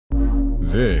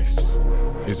This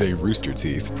is a Rooster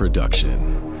Teeth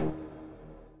production.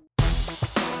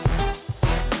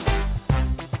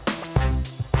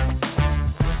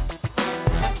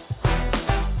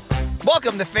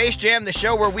 Welcome to Face Jam, the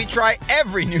show where we try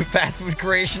every new fast food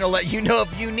creation to let you know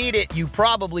if you need it. You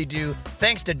probably do.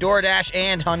 Thanks to DoorDash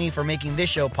and Honey for making this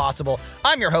show possible.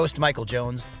 I'm your host, Michael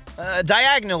Jones,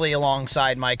 diagonally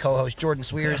alongside my co-host, Jordan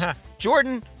Swears.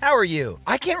 Jordan, how are you?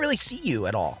 I can't really see you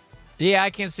at all. Yeah, I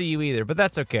can't see you either, but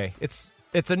that's okay. It's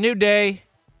a new day.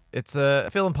 It's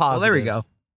feeling positive. Well, there we go.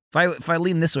 If I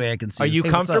lean this way, I can see Are you Hey,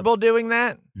 what's comfortable up? doing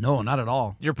that? No, not at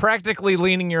all. You're practically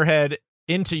leaning your head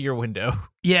into your window.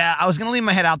 Yeah, I was going to lean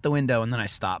my head out the window, and then I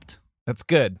stopped. That's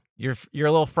good. You're a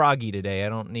little froggy today. I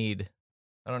don't need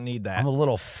that. I'm a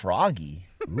little froggy.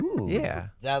 Ooh. Yeah.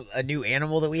 Is that a new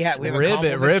animal that we have? We have Ribbit, a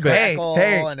compliment ribbit. crackle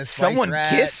Hey, and a spice someone rat.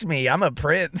 kiss me. I'm a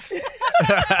prince.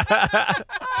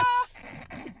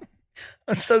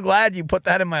 I'm so glad you put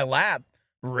that in my lap,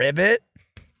 Ribbit.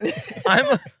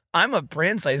 I'm a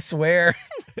prince, I swear.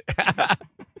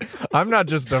 I'm not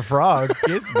just a frog.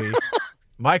 Kiss me.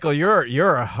 Michael,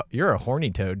 you're a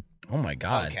horny toad. Oh my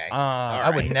God. Okay.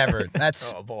 I would right. never.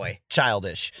 That's Oh boy.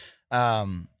 childish.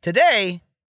 Today,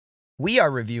 we are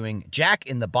reviewing Jack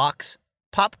in the Box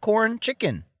popcorn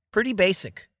chicken. Pretty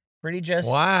basic. Pretty just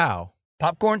Wow.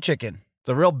 popcorn chicken. It's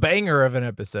a real banger of an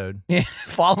episode.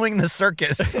 Following the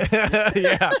circus.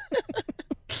 Yeah.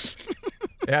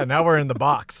 Yeah, now we're in the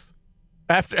box.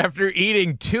 After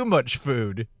eating too much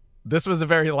food, this was a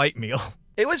very light meal.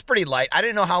 It was pretty light. I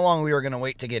didn't know how long we were going to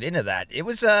wait to get into that. It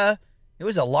was a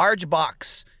large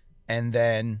box, and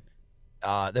then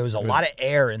there was a lot of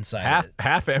air inside it.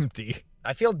 Half empty.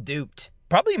 I feel duped.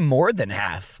 Probably more than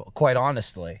half, quite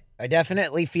honestly. I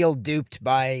definitely feel duped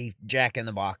by Jack in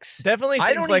the Box. Definitely I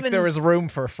seems don't like even- there was room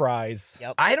for fries.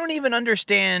 Yep. I don't even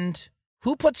understand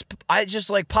who puts. I just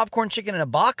like popcorn chicken in a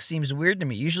box seems weird to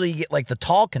me. Usually you get like the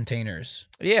tall containers.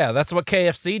 Yeah, that's what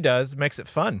KFC does. Makes it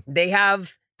fun. They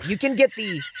have. You can get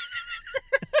the.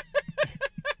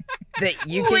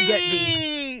 You can get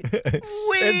the.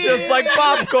 It's just like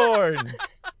popcorn.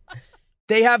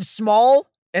 They have small,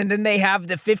 and then they have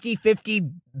the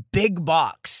 50-50 big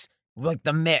box, like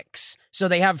the mix. So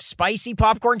they have spicy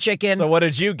popcorn chicken. So what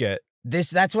did you get?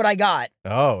 That's what I got.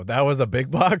 Oh, that was a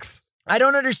big box? I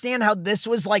don't understand how this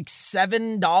was like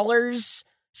 $7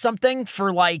 something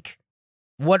for like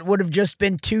what would have just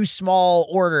been two small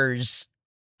orders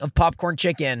of popcorn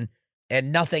chicken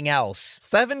and nothing else.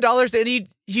 $7 and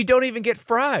you don't even get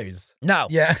fries. No.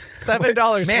 Yeah.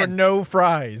 $7 for Man. no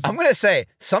fries. I'm going to say,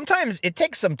 sometimes it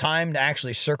takes some time to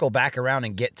actually circle back around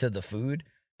and get to the food.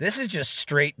 This is just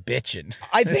straight bitching.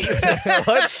 I think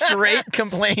Straight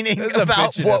complaining This is a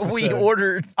about bitchin' what we episode.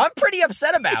 ordered. I'm pretty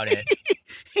upset about it.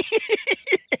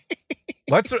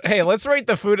 Let's rate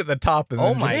the food at the top and Oh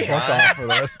then my just fuck God. off for the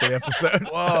rest of the episode.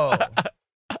 Whoa.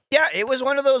 Yeah, it was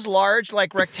one of those large,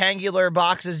 like rectangular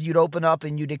boxes you'd open up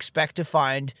and you'd expect to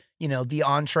find, the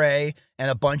entree and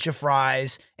a bunch of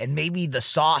fries and maybe the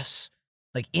sauce,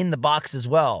 like in the box as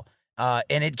well.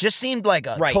 And it just seemed like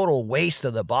a Right. total waste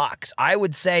of the box. I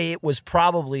would say it was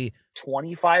probably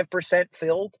 25%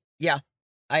 filled.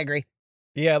 I agree.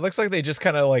 Yeah, it looks like they just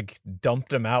kind of like dumped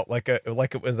them out like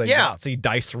it was a Yeah. Nazi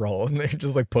dice roll and they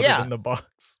just like put Yeah. it in the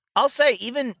box. I'll say,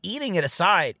 even eating it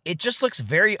aside, it just looks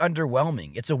very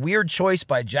underwhelming. It's a weird choice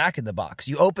by Jack in the Box.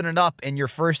 You open it up and your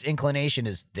first inclination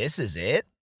is, this is it?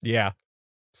 Yeah.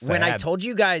 When I Sad. told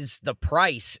you guys the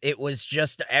price, it was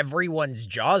just everyone's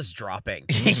jaws dropping.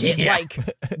 Yeah.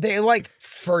 They're like,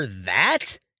 for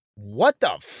that? What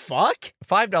the fuck?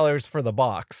 $5 for the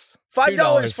box.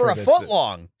 $5 for a the- foot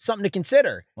long. Something to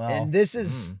consider. Well, and this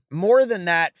is more than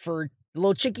that for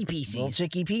little chicky pieces. Little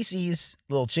chicky pieces,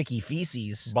 little chicky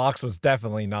feces. Box was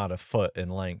definitely not a foot in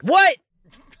length. What?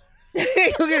 Look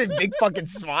at his big fucking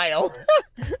smile.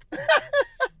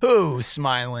 Who's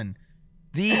smiling?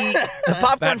 The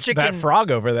popcorn chicken. That frog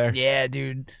over there. Yeah,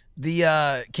 dude.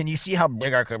 Can you see how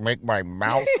big I could make my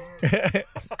mouth?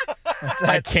 What's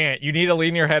I that? can't. You need to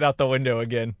lean your head out the window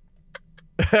again.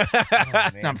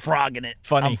 I'm frogging it.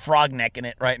 Funny. I'm frog necking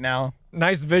it right now.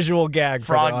 Nice visual gag for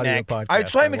Frog the audio neck. podcast.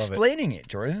 That's why I'm I love it. explaining it,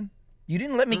 Jordan. You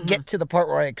didn't let me get to the part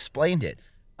where I explained it.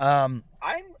 I'm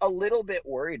a little bit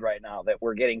worried right now that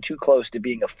we're getting too close to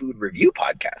being a food review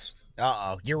podcast.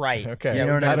 Uh-oh, you're right. Okay. Yeah, You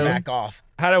know what I mean? back off.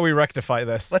 How do we rectify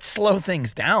this? Let's slow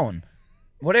things down.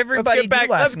 What everybody Let's did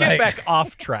last night. get back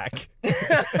off track.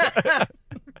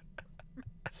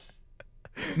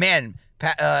 Man,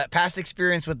 past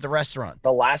experience with the restaurant.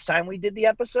 The last time we did the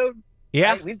episode,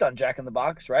 Yeah. right? We've done Jack in the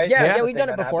Box, right? Yeah, That's the we've done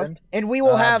thing it that before. happened. And we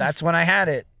will That's when I had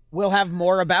it. we'll have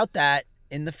more about that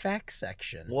in the facts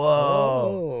section.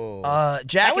 Whoa. Oh.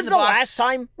 Jack That in was the the Box. last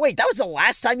time. Wait, that was the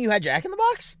last time you had Jack in the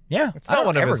Box? Yeah, It's not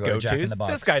one of his go to Jack in go-tos. the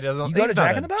Box. This guy doesn't. You go he's to not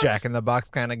Jack a in the Box? Jack in the Box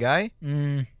kind of guy.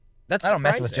 That's I don't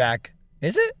mess with surprising. Jack.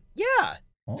 Is it? Yeah.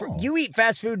 Oh. You eat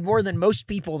fast food more than most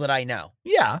people that I know.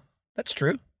 Yeah, that's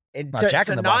true. And Not to, Jack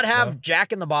to in the not Box, have though.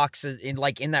 Jack in the Box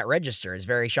in that register is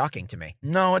very shocking to me.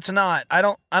 No, it's not. I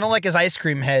don't like his ice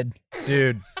cream head.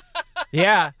 Dude.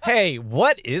 Yeah. Hey,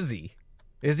 what is he?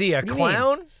 Is he a What do you mean?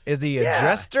 clown? Is he a Yeah.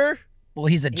 jester? Well,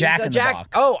 he's a Jack He's a in the Box.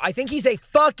 Oh, I think he's a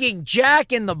fucking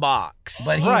Jack in the Box.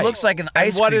 but he Right. looks like an And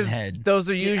ice what cream is head. those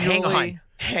are Dude, usually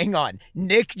hang on.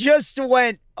 Nick just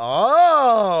went,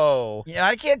 oh. Yeah,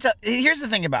 I can't tell. Here's the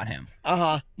thing about him.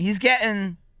 Uh-huh. He's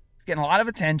getting a lot of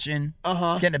attention.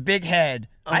 Uh-huh. He's getting a big head.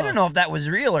 I Uh-huh. don't know if that was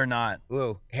real or not.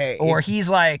 Ooh, hey. Or he's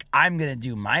like, I'm gonna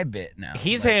do my bit now.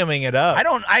 he's Like, hamming it up.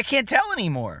 I can't tell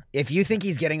anymore. If you think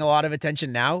he's getting a lot of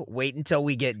attention now, wait until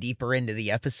we get deeper into the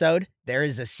episode. There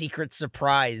is a secret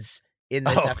surprise in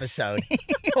this Oh. episode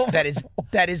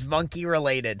that is monkey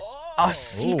related. A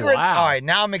secret. wow. All right,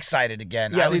 now I'm excited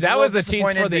again. Yeah, I see, a that little was a tease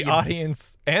disappointed for the that you-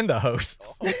 audience and the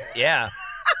hosts. Yeah.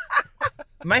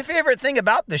 My favorite thing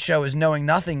about the show is knowing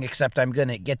nothing except I'm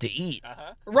gonna get to eat.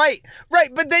 Right.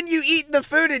 But then you eat the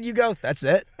food and you go, that's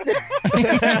it.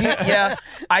 Yeah,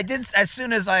 I did. As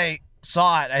soon as I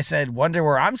saw it, I said, "Wonder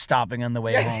where I'm stopping on the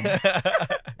way home."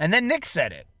 And then Nick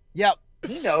said it. Yep.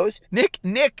 He knows Nick,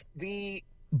 the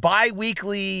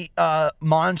bi-weekly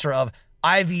mantra of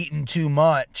 "I've eaten too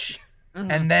much,"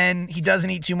 and then he doesn't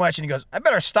eat too much, and he goes, "I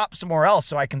better stop somewhere else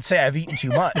so I can say I've eaten too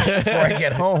much before I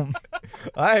get home."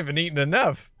 I haven't eaten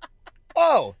enough.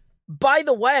 Oh, by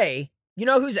the way, you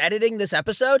know who's editing this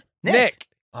episode? Nick.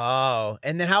 Oh,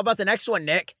 and then how about the next one,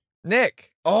 Nick?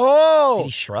 Nick. Oh, Did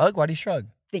he shrug? Why'd he shrug?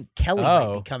 I think Kelly might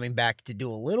Oh. be coming back to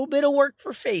do a little bit of work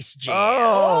for Face Jam.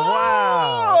 Oh,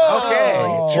 wow. Okay.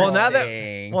 Oh,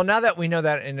 interesting. Now that we know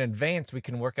that in advance, we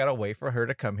can work out a way for her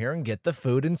to come here and get the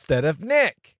food instead of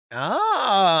Nick.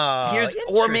 Oh,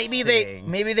 Or maybe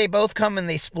they both come and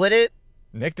they split it.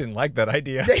 Nick didn't like that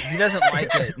idea. He doesn't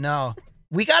like it. No,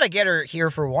 we got to get her here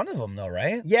for one of them, though,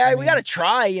 right? Yeah, I we mean, got to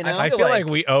try, you know. I feel like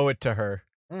we owe it to her.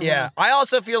 Yeah, I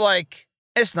also feel like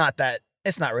it's not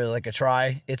really like a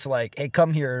try. It's like, hey,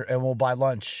 come here and we'll buy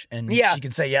lunch, and Yeah. she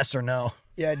can say yes or no.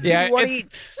 Yeah, do Yeah, you want to eat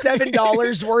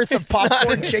 $7 worth of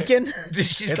popcorn chicken?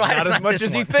 She's It's glad not it's as much this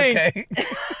as you one, think. okay?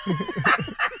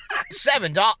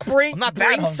 $7. Bring I'm not that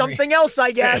bring hungry. something else,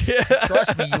 I guess.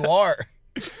 Trust me, you are.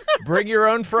 Bring your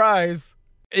own fries.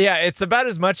 Yeah, it's about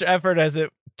as much effort as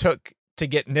it took to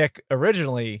get Nick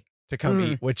originally to come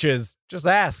eat, which is just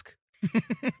ask.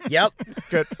 Yep.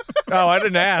 Good. Oh, I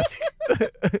didn't ask.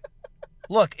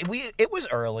 Look, it was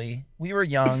early. We were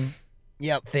young,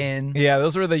 Yep. thin, Yeah,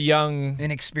 those were the young.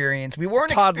 inexperienced. We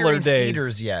weren't Toddler experienced days.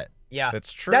 eaters yet. Yeah.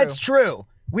 That's true. That's true.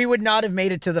 We would not have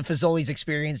made it to the Fazoli's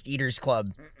Experienced Eaters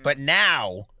Club. But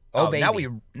now, oh, baby.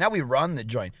 Now we run the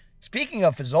joint. Speaking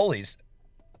of Fazoli's,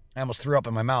 I almost threw up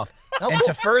in my mouth. And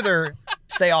to further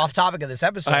stay off topic of this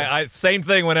episode, I same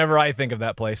thing whenever I think of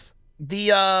that place. the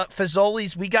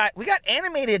Fazoli's, we got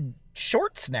animated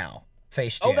shorts now.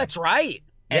 Face Jam. Oh, that's right.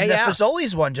 And Yeah. the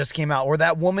Fazoli's one just came out where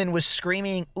that woman was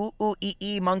screaming "ooh ooh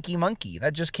monkey monkey."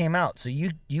 That just came out, so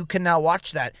you can now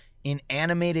watch that in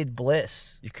animated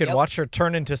bliss. You could Yep. watch her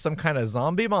turn into some kind of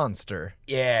zombie monster.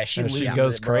 Yeah, she And she loses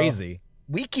goes it, bro. crazy.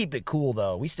 We keep it cool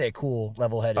though. We stay cool,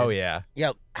 level headed. Oh yeah.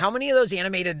 Yep. How many of those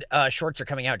animated shorts are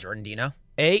coming out, Jordan? Do you know?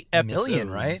 8 a episodes. million,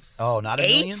 right? Oh, not a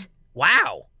 8? million.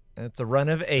 Wow. It's a run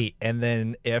of 8, and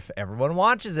then if everyone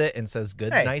watches it and says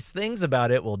good, Hey. nice things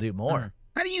about it, we'll do more.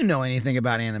 How do you know anything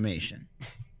about animation?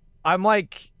 I'm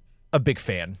like a big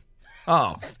fan.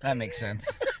 Oh, that makes sense.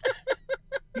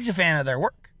 He's a fan of their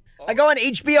work. I go on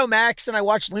HBO Max and I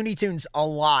watch Looney Tunes a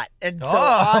lot. And so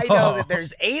Oh. I know that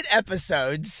there's 8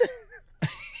 episodes.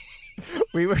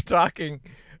 We were talking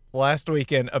last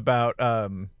weekend about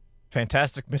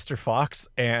Fantastic Mr. Fox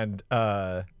and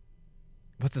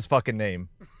what's his fucking name?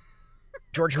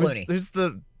 George Clooney. Who's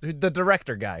the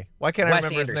director guy? Why can't Wes I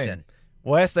remember his name? Anderson.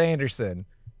 Wes Anderson.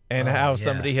 And Oh, how yeah.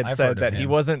 somebody had I've said heard of that he him.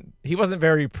 wasn't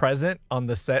very present on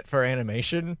the set for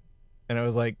animation, and I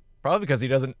was like, probably because he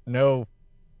doesn't know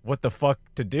what the fuck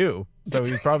to do, so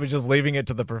he's probably just leaving it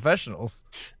to the professionals.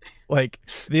 Like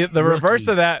the reverse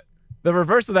of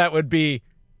that, would be,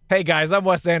 hey guys, I'm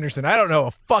Wes Anderson. I don't know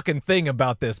a fucking thing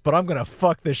about this, but I'm gonna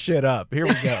fuck this shit up. Here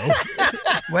we go.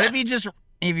 What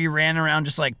if he ran around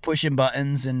just like pushing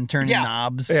buttons and turning Yeah.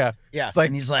 knobs? Yeah, Yeah. it's like,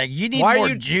 And he's like, you need Why are more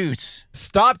you- juice.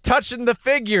 stop touching the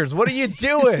figures. What are you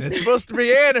doing? It's supposed to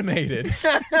be animated.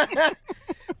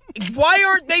 Why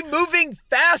aren't they moving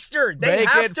faster? They Make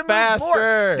have it to move faster.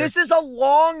 more. This is a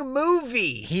long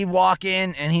movie. He'd walk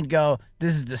in and he'd go,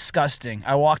 "This is disgusting."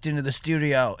 I walked into the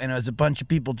studio and it was a bunch of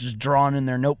people just drawing in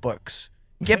their notebooks.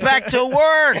 Get back to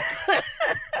work.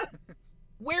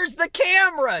 Where's the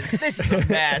cameras? This is a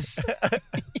mess.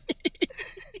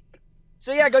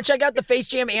 So yeah, go check out the Face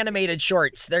Jam animated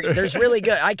shorts. There's really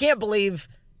good. I can't believe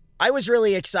I was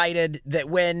really excited that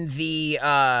when the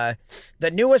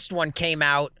newest one came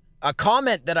out, a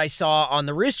comment that I saw on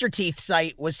the Rooster Teeth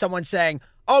site was someone saying,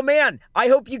 "Oh man, I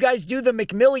hope you guys do the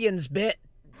McMillions bit."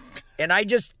 And I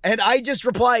just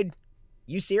replied,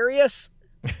 "You serious?"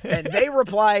 And they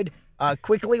replied,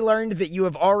 "Quickly learned that you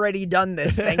have already done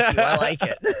this. Thank you. I like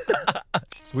it."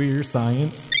 Weird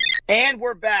science. And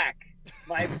we're back.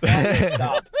 My audio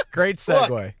stopped. Great segue.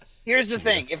 Look, here's the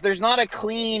thing. If there's not a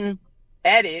clean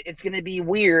edit, it's going to be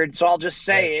weird, so I'll just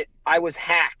say it. I was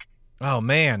hacked. Oh,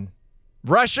 man.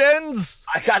 Russians!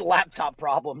 I got laptop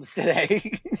problems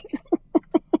today.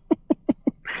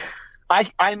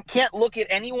 I can't look at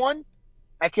anyone.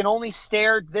 I can only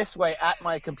stare this way at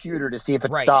my computer to see if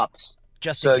it stops.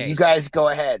 Just in So case. you guys go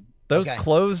ahead. Those Okay.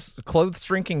 clothes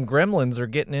shrinking gremlins are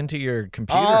getting into your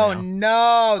computer Oh now.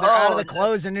 no, they're out of the Oh,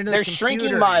 clothes and into the They're computers.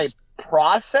 shrinking my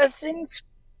processing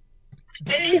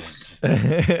space.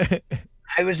 I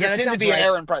was Yeah, just that in to sounds be an right.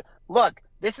 errand. Look,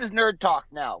 this is nerd talk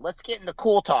now. Let's get into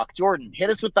cool talk. Jordan, hit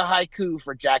us with the haiku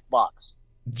for Jack Box.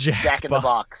 Jack in the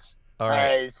Box. All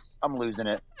right. Guys, I'm losing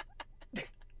it.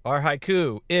 Our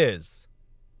haiku is,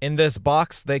 in this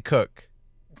box they cook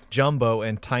jumbo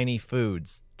and tiny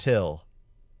foods till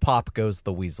pop goes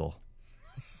the weasel.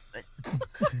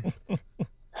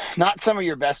 Not some of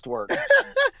your best work.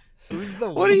 Who's the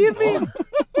What do you weasel? mean?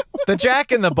 The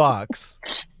Jack in the Box.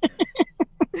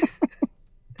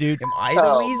 Dude, Am I the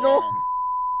Oh, weasel?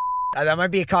 man. That might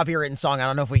be a copywritten song. I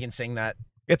don't know if we can sing that.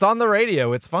 it's on the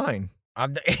radio. It's fine.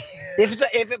 I'm the Here's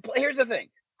the thing.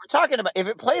 We're talking about if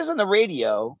it plays on the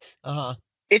radio, uh-huh.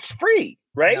 it's free,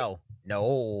 right?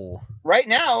 No. Right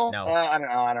now, No.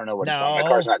 I don't know what it's on. No. My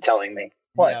car's not telling me.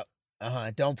 What? Yep.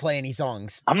 Uh-huh. Don't play any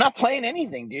songs. I'm not playing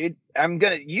anything, dude.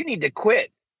 You need to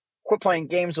quit. Quit playing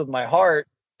games with my heart.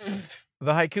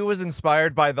 The haiku was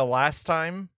inspired by the last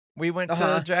time we went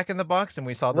Uh-huh. to Jack in the Box and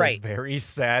we saw those Right. very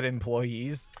sad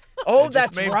employees. Oh, It just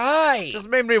that's made- right. Just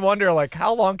made me wonder, like,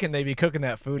 how long can they be cooking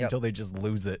that food Yep. until they just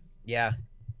lose it? Yeah.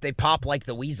 They pop like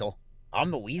the weasel. I'm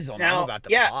the weasel and I'm Now, about to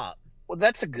yeah. pop. Well,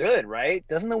 that's good, right?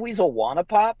 Doesn't the weasel want to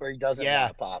pop, or he doesn't Yeah.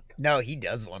 want to pop? No, he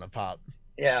does want to pop.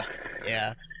 Yeah.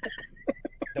 Yeah.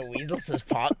 The weasel says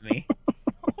pop me.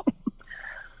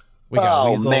 We got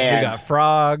Oh, weasels, man. we got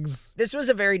frogs. This was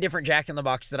a very different Jack in the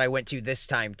Box that I went to this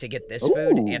time to get this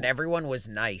food, Ooh. and everyone was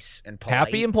nice and polite.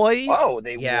 Happy employees? Oh,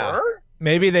 they Yeah. were?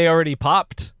 Maybe they already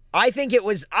popped. I think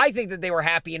that they were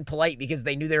happy and polite because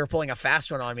they knew they were pulling a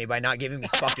fast one on me by not giving me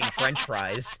fucking French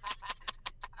fries.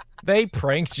 They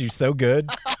pranked you so good.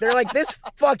 They're like, this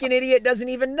fucking idiot doesn't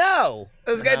even know.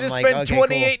 This And guy I'm just like, spent okay,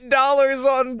 cool. $28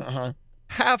 on Uh-huh.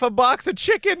 half a box of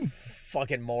chicken.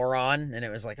 Fucking moron. And it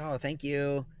was like, oh, thank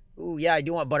you. Ooh, yeah, I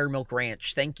do want buttermilk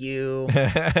ranch. Thank you.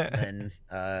 And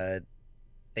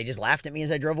they just laughed at me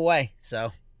as I drove away.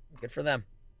 So good for them.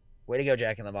 Way to go,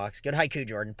 Jack in the Box. Good haiku,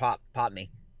 Jordan. Pop me.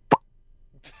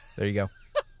 There you go.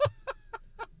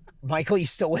 Michael, you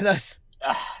still with us?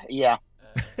 Yeah.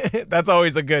 That's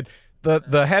always a good.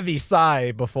 The heavy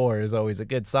sigh before is always a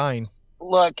good sign.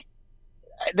 Look,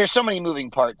 there's so many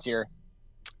moving parts here.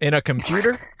 In a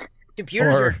computer?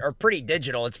 Computers Or- are pretty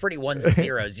digital. It's pretty ones and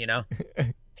zeros, you know?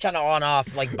 It's kind of on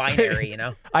off, like binary, you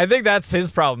know? I think that's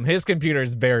his problem. His computer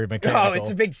is very mechanical. Oh,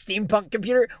 it's a big steampunk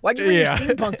computer? Why'd you bring Yeah.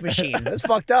 your steampunk machine? That's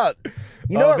fucked up.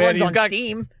 You know Oh, it man, runs he's on got-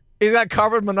 Steam. He's got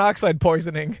carbon monoxide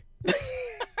poisoning.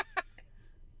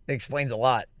 It explains a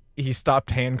lot. He stopped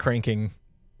hand cranking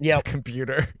the Yep.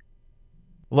 computer.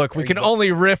 Look, we There can you go.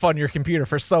 only riff on your computer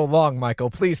for so long, Michael.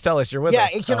 Please tell us you're with Yeah,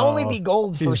 us. it can only Oh, be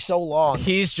gold for he's- so long.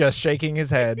 He's just shaking his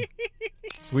head.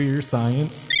 Weird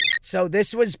science. So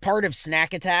this was part of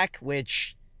Snack Attack,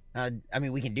 which, I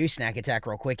mean, we can do Snack Attack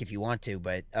real quick if you want to,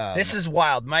 but This is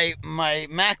wild. My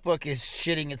MacBook is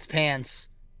shitting its pants,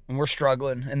 and we're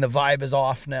struggling, and the vibe is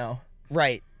off now.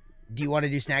 right. Do you want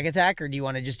to do Snack Attack or do you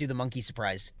want to just do the monkey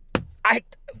surprise?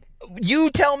 You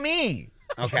tell me.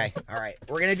 Okay, all right.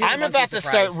 We're gonna do. The I'm monkey about to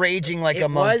surprise. start raging like It a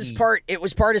monkey.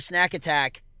 was part of Snack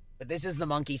Attack, but this is the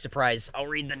monkey surprise. I'll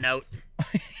read the note.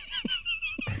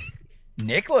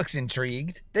 Nick looks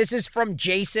intrigued. This is from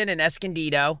Jason and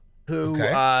Escondido, who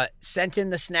Okay. sent in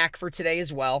the snack for today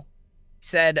as well.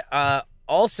 Said,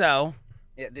 also,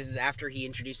 this is after he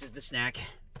introduces the snack.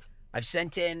 I've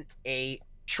sent in a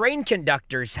train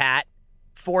conductor's hat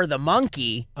for the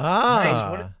monkey,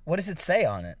 What does it say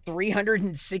on it?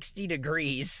 360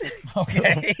 degrees.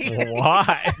 Okay.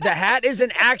 Why? The hat is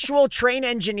an actual train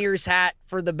engineer's hat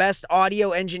for the best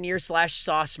audio engineer /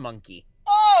 sauce monkey.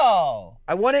 Oh.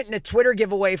 I won it in a Twitter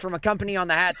giveaway from a company on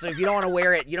the hat, so if you don't want to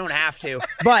wear it, you don't have to.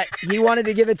 But he wanted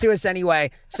to give it to us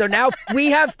anyway. So now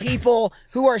we have people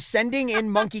who are sending in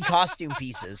monkey costume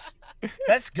pieces.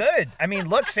 That's good. I mean,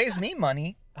 look, saves me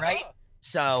money. Right?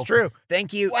 So It's true.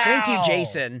 thank you. Wow. Thank you,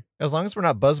 Jason. As long as we're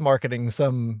not buzz marketing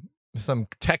some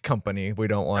tech company, we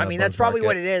don't want. I mean, that's probably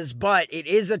what it is, but it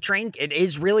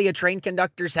is really a train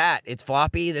conductor's hat. It's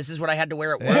floppy. This is what I had to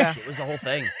wear at work. Yeah. It was a whole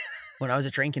thing when I was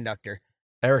a train conductor.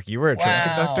 Eric, you were a train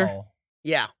conductor?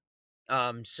 Yeah.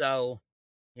 So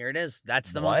here it is.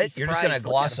 That's the What? monkey surprise. You're just going to Look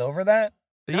gloss at him. over that?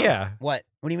 Yeah. What?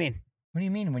 What do you mean? What do you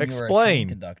mean when you were a Explain. train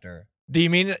conductor? Do you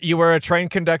mean you were a train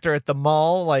conductor at the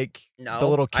mall, like No. the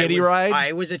little kiddie ride?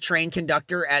 I was a train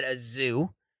conductor at a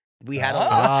zoo. We had a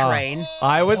Ah. little train.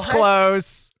 I was What?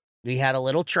 close. We had a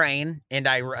little train, and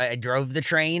I drove the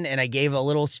train, and I gave a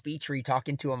little speech where you talk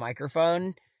into a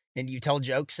microphone, and you tell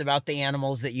jokes about the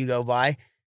animals that you go by.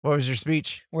 What was your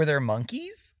speech? Were there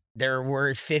monkeys? There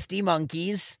were 50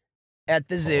 monkeys at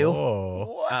the zoo. Oh.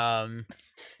 What?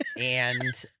 And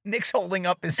Nick's holding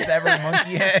up his severed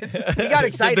monkey head. he got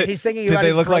excited. Did they- He's thinking did about they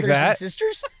his look like brothers and that?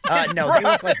 sisters. His No, they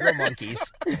look like real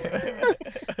monkeys.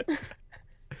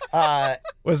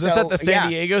 Was this So, at the San yeah.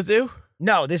 Diego Zoo?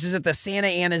 No, this is at the Santa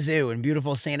Ana Zoo in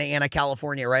beautiful Santa Ana,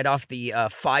 California, right off the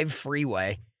 5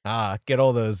 freeway. Get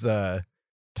all those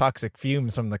toxic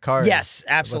fumes from the cars. Yes,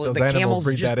 Let absolutely. those The animals camels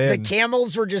breathe just that the in.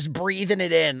 camels were just breathing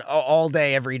it in all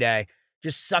day, every day,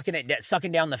 just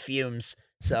sucking down the fumes.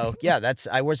 So yeah,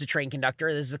 I was a train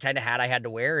conductor. This is the kind of hat I had to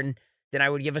wear, and then I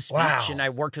would give a speech. Wow. And I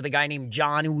worked with a guy named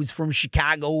John who was from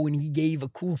Chicago, and he gave a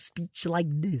cool speech like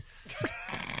this.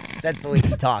 That's the way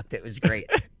he talked. It was great.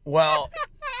 Well,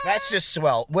 that's just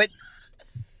swell.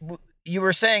 You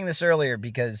were saying this earlier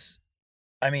because,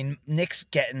 I mean, Nick's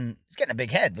getting a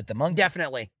big head with the monkey.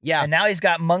 Definitely, yeah. And now he's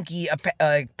got monkey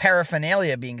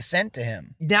paraphernalia being sent to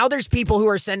him. Now there's people who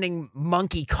are sending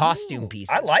monkey costume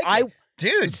pieces. I like it.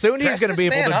 Dude, Soon he's dress going to be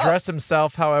this able man to up. dress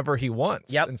himself however he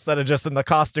wants. Yep. Instead of just in the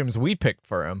costumes we picked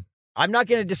for him. I'm not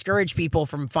going to discourage people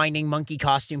from finding monkey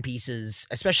costume pieces,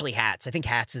 especially hats. I think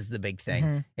hats is the big thing,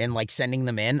 Mm-hmm. and like sending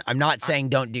them in. I'm not saying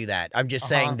don't do that. I'm just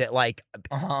saying that like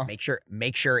Uh-huh.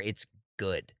 make sure it's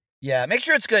good. Yeah, make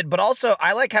sure it's good. But also,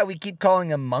 I like how we keep calling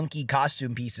him monkey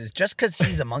costume pieces just because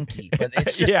he's a monkey. But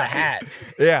it's just Yeah. a hat.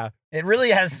 Yeah. It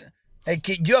really has. Hey,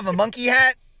 do you have a monkey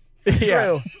hat? Yeah.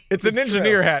 True. It's an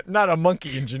engineer hat, not a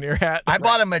monkey engineer hat. I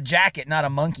bought him a jacket, not a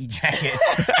monkey jacket.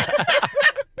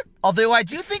 Although I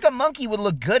do think a monkey would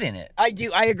look good in it. I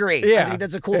do. I agree. I Yeah. think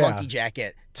that's a cool Yeah. monkey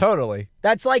jacket. Totally.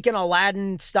 That's like an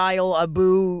Aladdin style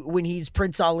Abu when he's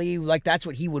Prince Ali. Like that's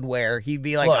what he would wear. He'd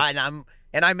be like, Look.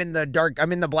 I'm in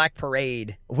the black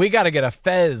parade. We got to get a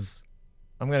fez.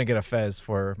 I'm going to get a fez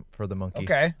for the monkey.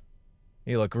 Okay.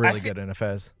 You look really fe- good in a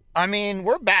fez. I mean,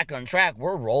 we're back on track.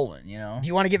 We're rolling, you know. Do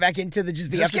you want to get back into the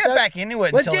Just episode? get back into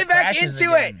it. Let's until get it back crashes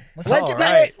into again. it. Let's Let's do do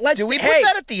it. it. Let's Do we put hey.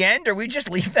 that at the end, or we just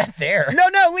leave that there? No,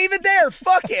 leave it there.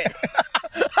 Fuck it.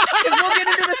 Because we'll get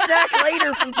into the snack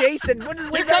later from Jason. We'll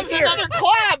just leave that here.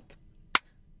 clap.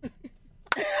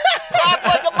 Clap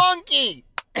like a monkey.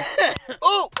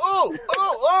 Ooh, ooh, ooh,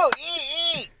 ooh,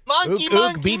 ee. Monkey, Ook, ook,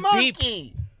 monkey, beep, beep.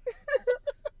 monkey.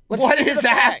 Let's What get into is the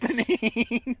facts.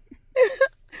 happening?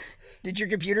 Did your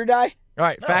computer die? All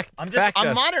right, fact. I'm fact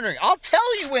us. monitoring. I'll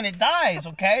tell you when it dies,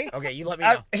 okay? Okay, you let me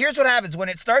know. Here's what happens. When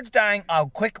it starts dying, I'll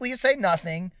quickly say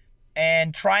nothing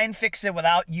and try and fix it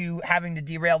without you having to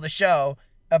derail the show.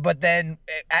 But then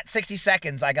at 60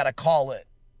 seconds, I got to call it.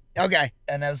 Okay.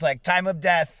 And I was like, time of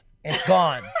death, it's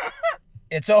gone.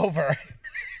 It's over.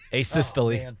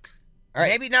 Asystole. All right.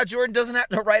 Maybe now Jordan doesn't have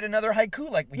to write another haiku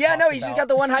like we Yeah, talked no, he's just got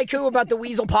the one haiku about the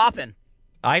weasel popping.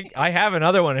 I have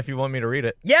another one if you want me to read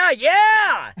it.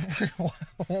 Yeah.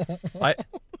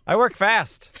 I work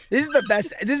fast. This is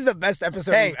the best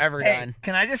episode we've ever done.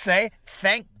 Can I just say,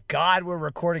 thank God we're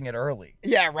recording it early.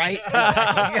 Yeah, right?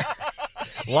 A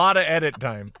lot of edit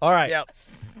time. All right. Yep.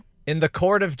 In the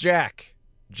court of Jack,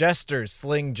 jesters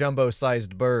sling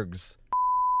jumbo-sized bergs.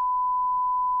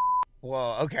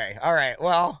 Whoa, okay. All right.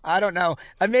 Well, I don't know.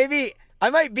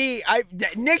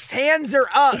 Nick's hands are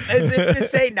up as if to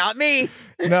say, not me.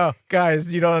 No,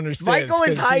 guys, you don't understand. Michael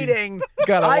It's is 'cause he's hiding.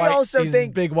 Got a I white, also he's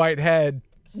think big white head.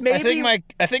 maybe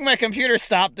I think my computer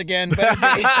stopped again. But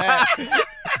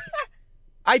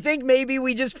I think maybe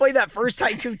we just play that first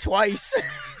haiku twice.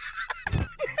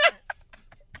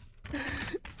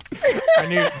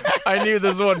 I knew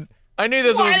this one. I knew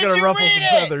this one was did gonna you ruffle read some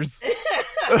it? feathers.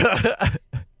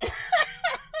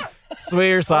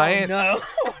 Swear science. No.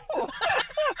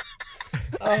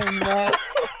 Oh no.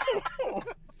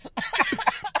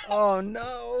 Oh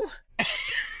no.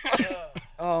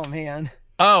 Oh man.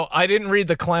 Oh, I didn't read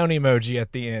the clown emoji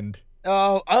at the end.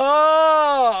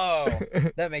 Oh.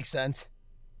 That makes sense.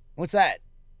 What's that?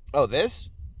 Oh, this?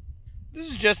 This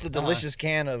is just a delicious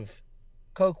can of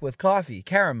Coke with coffee,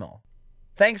 caramel.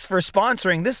 Thanks for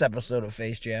sponsoring this episode of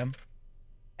Face Jam.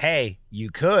 Hey, you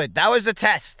could. That was a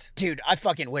test. Dude, I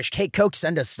fucking wish. Hey, Coke,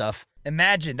 send us stuff.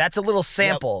 Imagine, that's a little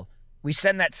sample. We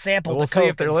send that sample We'll to see Coke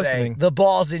if they're and listening. say, the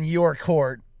ball's in your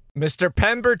court. Mr.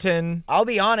 Pemberton. I'll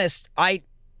be honest. I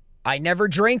never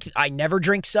drink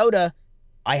soda.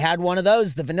 I had one of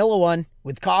those, the vanilla one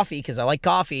with coffee, because I like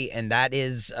coffee, and that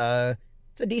is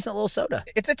it's a decent little soda.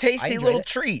 It's a tasty enjoyed little it.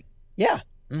 treat. Yeah.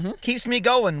 Mm-hmm. Keeps me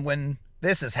going when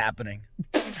this is happening.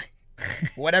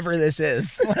 Whatever this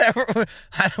is.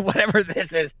 Whatever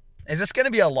this is. Is this going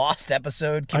to be a lost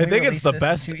episode? Can I we think it's release the this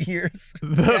best. in 2 years?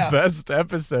 The best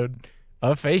episode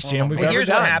of Face Jam we've Well, ever here's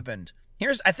done. what happened.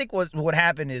 I think what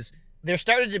happened is there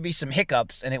started to be some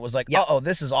hiccups, and it was like, Yep. uh-oh,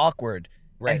 this is awkward.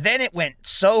 Right. And then it went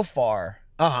so far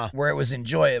Uh-huh. where it was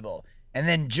enjoyable. And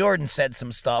then Jordan said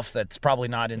some stuff that's probably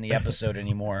not in the episode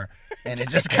anymore, and it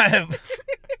just kind of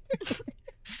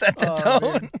set the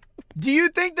tone. Do you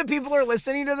think the people are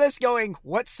listening to this going,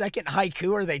 what second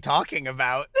haiku are they talking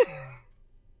about?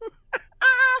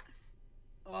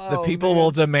 The people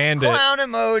will demand it. Clown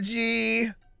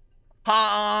emoji.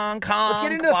 Honk, honk. Let's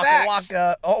get into the waka, facts.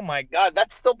 waka. Oh my God. God,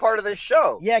 that's still part of this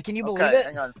show. Yeah, can you believe Okay, it?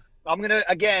 hang on. I'm gonna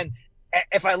again.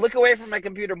 If I look away from my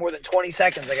computer more than 20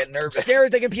 seconds, I get nervous. Stare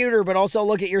at the computer, but also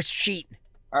look at your sheet.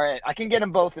 All right, I can get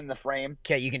them both in the frame.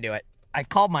 Okay, you can do it. I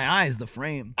called my eyes the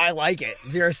frame. I like it.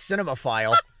 You're a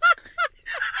cinemaphile.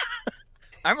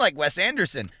 I'm like Wes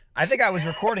Anderson. I think I was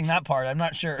recording that part. I'm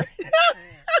not sure.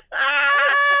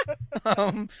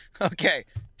 Okay.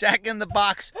 Jack in the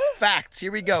Box facts.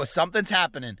 Here we go. Something's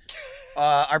happening.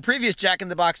 Our previous Jack in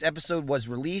the Box episode was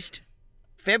released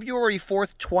February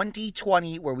 4th,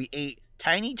 2020, where we ate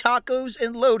tiny tacos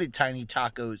and loaded tiny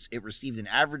tacos. It received an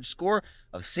average score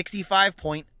of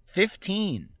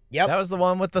 65.15. Yep. That was the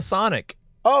one with the Sonic.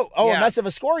 Oh, Yeah. a mess of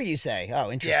a score, you say?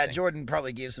 Oh, interesting. Yeah, Jordan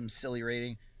probably gave some silly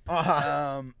rating.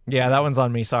 Yeah, that one's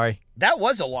on me. Sorry. That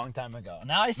was a long time ago.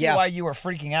 Now I see Yeah. why you were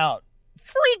freaking out.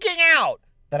 Freaking out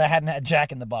that I hadn't had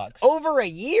Jack in the Box. Over a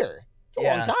year. It's a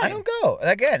long time. I don't go.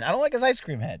 Again, I don't like his ice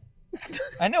cream head.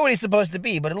 I know what he's supposed to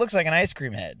be, but it looks like an ice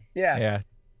cream head. Yeah. Yeah.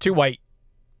 Too white.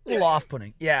 A little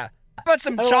off-putting. Yeah. How about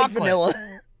some I don't chocolate? like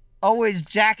vanilla. Always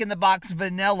Jack in the Box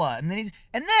vanilla. And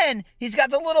then he's got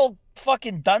the little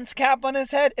fucking dunce cap on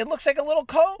his head. It looks like a little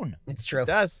cone. It's true. It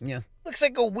does. Yeah. Looks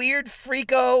like a weird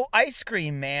freako ice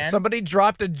cream man. Somebody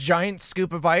dropped a giant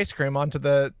scoop of ice cream onto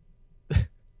the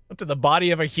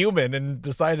body of a human and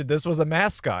decided this was a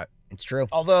mascot. It's true.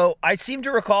 Although I seem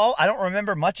to recall, I don't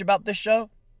remember much about this show.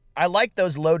 I like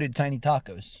those loaded tiny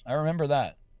tacos. I remember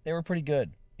that. They were pretty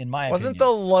good, in my Wasn't the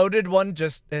opinion. loaded one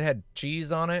just, it had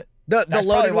cheese on it? The That's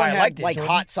loaded probably why one I had liked it, like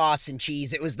Jordan. hot sauce and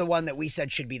cheese. It was the one that we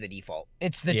said should be the default.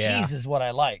 It's the Yeah. cheese is what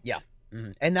I like. Yeah.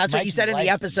 And that's what you Mikey said in the likes.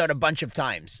 episode a bunch of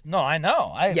times. No, I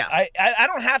know. I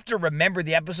don't have to remember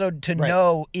the episode to Right.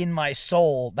 know in my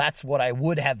soul that's what I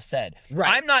would have said.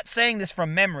 Right. I'm not saying this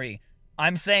from memory.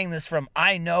 I'm saying this from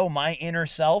I know my inner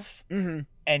self, and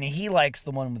he likes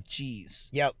the one with cheese.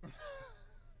 Yep.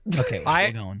 Okay,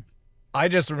 we're going. I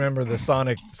just remember the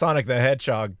Sonic the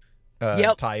Hedgehog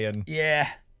Yep. tie-in. Yeah,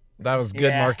 That was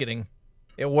good Yeah. marketing.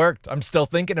 It worked. I'm still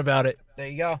thinking about it. there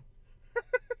you go.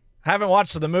 Haven't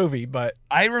watched the movie, but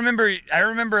I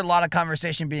remember a lot of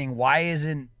conversation being, why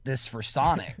isn't this for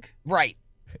Sonic? Right.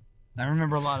 I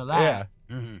remember a lot of that. yeah.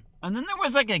 And then there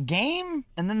was like a game,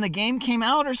 and then the game came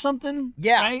out or something.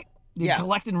 Yeah. Right? You Yeah.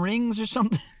 collecting rings or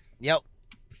something. Yep.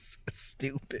 So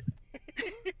stupid.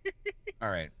 All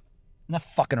right.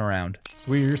 Enough fucking around.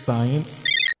 Swear science.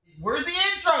 Where's the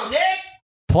intro, Nick?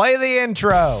 Play the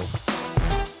intro.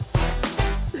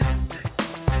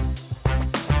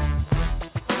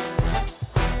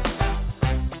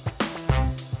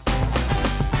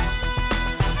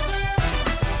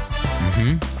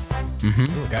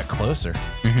 Ooh, it got closer.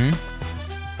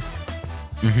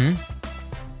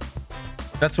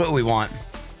 That's what we want.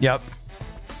 Yep.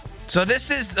 So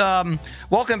this is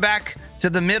welcome back to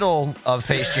the middle of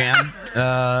Face Jam.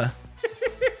 I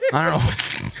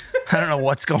don't know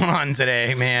what's going on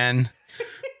today, man.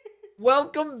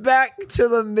 Welcome back to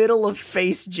the middle of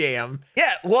Face Jam.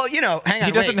 Yeah, well, hang on.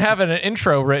 He doesn't have an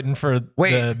intro written for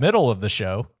the middle of the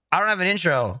show. I don't have an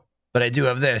intro, but I do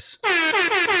have this.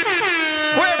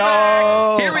 We're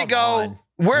back. Here we come go. on.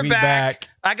 We're We back. back.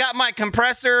 I got my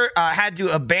compressor. Had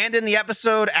to abandon the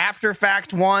episode after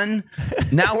fact 1.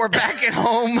 Now we're back at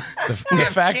home. The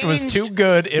fact was too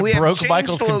good. It we have broke changed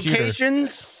Michael's computer.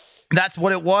 locations. That's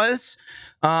what it was.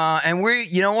 And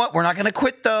you know what? We're not going to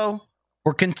quit though.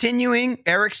 We're continuing.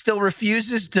 Eric still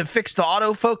refuses to fix the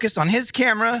autofocus on his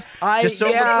camera, just so it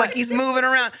looks like he's moving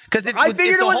around. Because I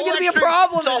figured it wasn't going to be a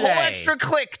problem It's a whole today. extra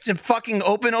click to fucking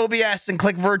open OBS and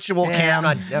click virtual cam.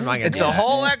 I'm not gonna It's do a that.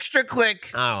 whole extra click.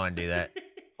 I don't want to do that.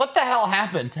 What the hell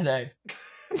happened today?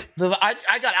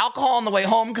 I got alcohol on the way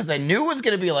home because I knew it was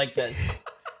going to be like this.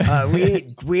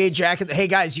 We ate Jack. Hey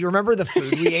guys, you remember the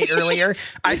food we ate earlier?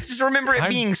 I just remember it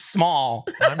being small.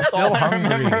 I'm That's still all I hungry.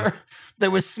 remember. There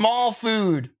was small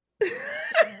food.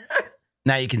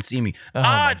 Now you can see me.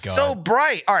 my It's God. so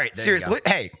bright. All right, There you seriously.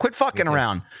 Hey, quit fucking too.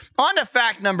 around. On to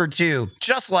fact number 2.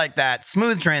 Just like that,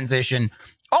 smooth transition.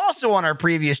 Also on our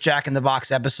previous Jack in the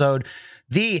Box episode,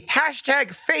 the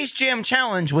hashtag FaceJam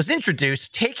challenge was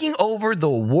introduced, taking over the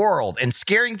world and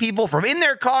scaring people from in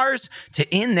their cars to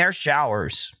in their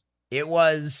showers. It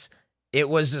was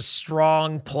a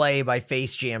strong play by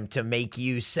Face Jam to make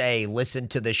you say listen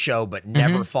to the show but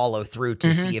never follow through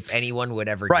to see if anyone would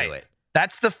ever do it.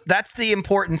 That's the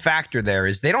important factor there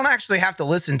is they don't actually have to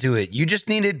listen to it. You just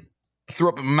needed threw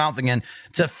up in my mouth again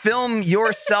to film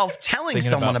yourself telling Thinking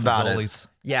someone about it. Fazoli's.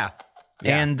 Yeah.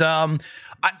 And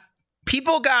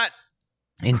people got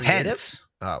intense.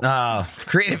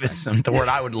 Creative is the word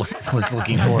I was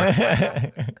looking for.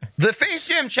 The Face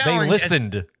Jam They challenge,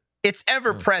 listened. it's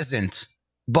ever present.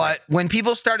 But when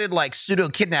people started like pseudo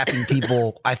kidnapping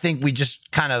people, I think we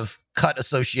just kind of cut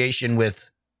association with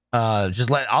I'll just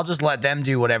let them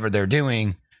do whatever they're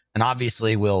doing, and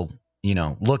obviously we'll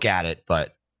look at it,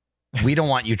 but we don't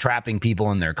want you trapping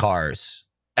people in their cars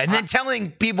and then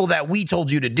telling people that we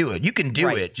told you to do it. You can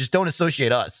do it, just don't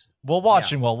associate us. We'll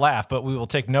watch and we'll laugh, but we will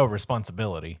take no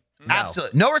responsibility. No.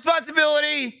 Absolutely no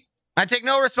responsibility. I take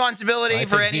no responsibility I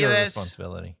for take any zero of this.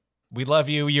 responsibility. We love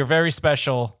you. You're very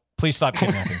special. Please stop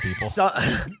kidnapping people.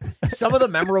 Some of the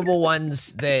memorable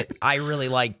ones that I really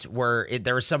liked were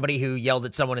there was somebody who yelled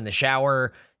at someone in the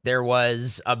shower. There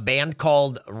was a band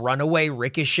called Runaway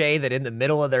Ricochet that in the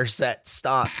middle of their set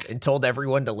stopped and told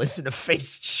everyone to listen to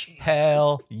Face Jam.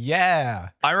 Hell yeah.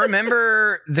 I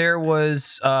remember there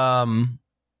was one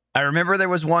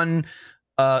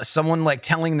someone like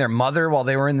telling their mother while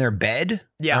they were in their bed.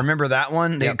 Yeah. I remember that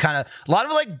one. They kind of a lot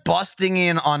of like busting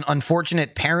in on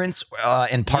unfortunate parents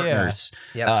and partners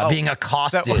being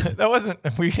accosted. That wasn't,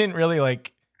 we didn't really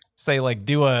like say like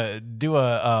do a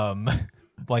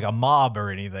like a mob or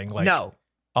anything like No.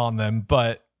 on them,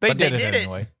 but they did it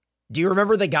anyway. Do you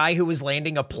remember the guy who was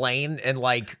landing a plane and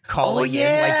like calling in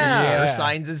like his yeah. air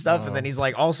signs and stuff? And then he's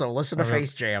like, also listen to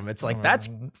Face Jam. It's like, that's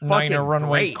fucking Niner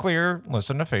runway great. clear.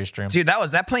 Listen to Face Jam. Dude,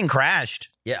 that plane crashed.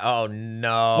 Yeah. Oh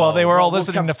no. Well, they were all we'll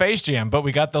listening come- to Face Jam, but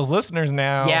we got those listeners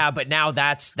now. Yeah, but now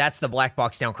that's the Black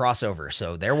Box Down crossover,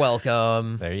 so they're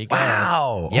welcome. There you go.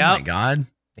 Wow. Yep. Oh my God.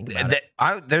 Think about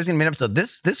it. There's gonna be an episode.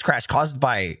 This crash caused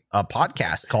by a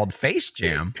podcast called Face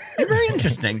Jam. Very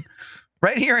interesting.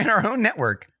 Right here in our own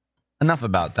network. Enough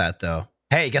about that though.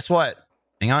 Hey, guess what?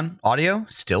 Hang on. Audio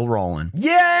still rolling.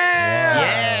 Yeah.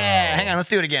 Yeah. Hang on, let's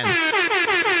do it again.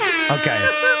 Okay.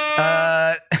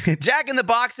 Jack in the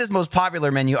Box's most popular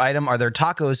menu item are their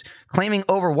tacos, claiming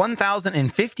over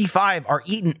 1,055 are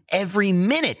eaten every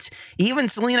minute. Even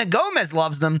Selena Gomez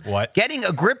loves them. What? Getting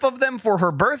a grip of them for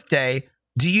her birthday.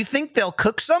 Do you think they'll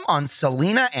cook some on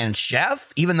Selena and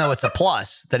Chef? Even though it's a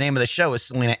plus, the name of the show is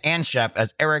Selena and Chef,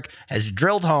 as Eric has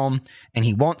drilled home, and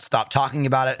he won't stop talking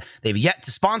about it. They've yet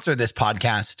to sponsor this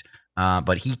podcast,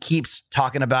 but he keeps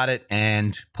talking about it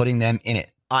and putting them in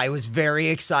it. I was very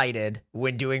excited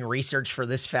when doing research for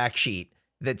this fact sheet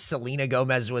that Selena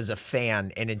Gomez was a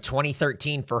fan, and in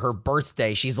 2013 for her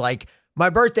birthday, she's like, my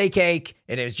birthday cake,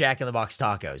 and it was Jack in the Box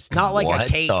tacos. Not like What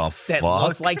a cake the that fuck?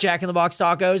 looked like Jack in the Box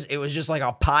tacos. It was just like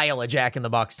a pile of Jack in the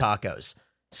Box tacos.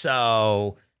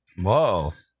 So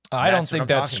Whoa. I don't That's what think I'm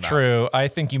that's talking about. true. I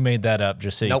think you made that up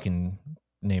just so Nope. you can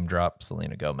name drop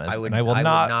Selena Gomez. I would and I will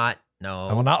not no.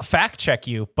 I will not fact check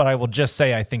you, but I will just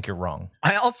say I think you're wrong.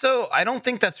 I don't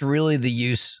think that's really the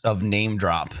use of name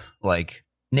drop. Like,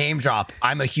 name drop.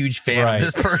 I'm a huge fan Right.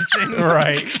 of this person.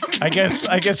 Right. I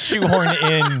guess shoehorn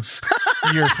in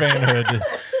your fanhood.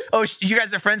 Oh, you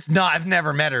guys are friends? No, I've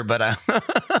never met her, but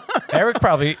Eric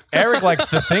likes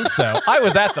to think so. I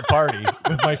was at the party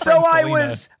with my So friend I Selena.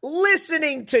 was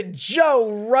listening to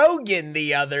Joe Rogan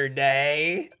the other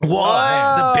day. what?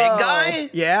 The big guy?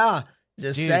 Yeah,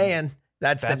 just Dude, saying.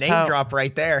 That's the that's name how- drop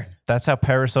right there. That's how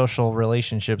parasocial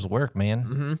relationships work, man.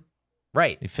 Mm-hmm.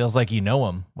 Right. It feels like you know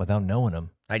him without knowing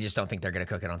him. I just don't think they're going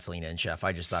to cook it on Selena and Chef.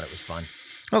 I just thought it was fun.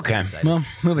 Okay. excited. Well,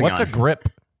 moving What's on. a grip?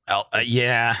 Oh,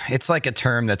 yeah, it's like a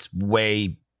term that's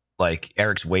way, like,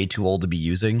 Eric's way too old to be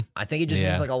using. I think it just Yeah.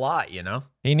 means like a lot, you know?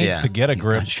 He needs Yeah, to get a he's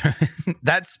grip. not sure.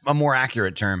 That's a more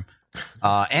accurate term.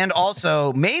 And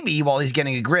also, maybe while he's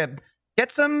getting a grip,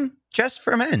 get some just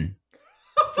for men.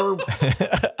 For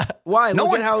why? No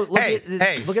look one- at how look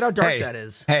hey, look at how dark hey, that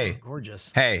is. hey.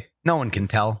 Gorgeous. Hey, no one can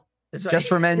tell. That's right. Just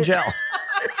for men gel.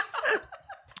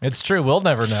 It's true. We'll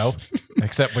never know,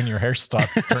 except when your hair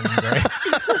stops turning gray.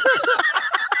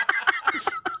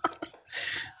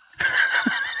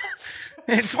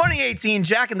 In 2018,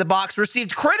 Jack in the Box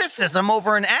received criticism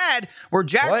over an ad where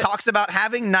Jack talks about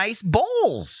having nice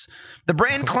bowls. The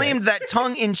brand claimed that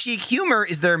tongue-in-cheek humor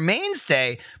is their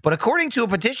mainstay, but according to a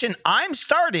petition I'm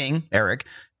starting, Eric,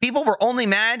 people were only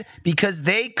mad because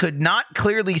they could not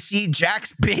clearly see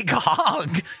Jack's big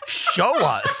hog. Show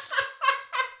us.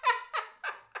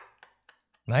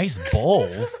 Nice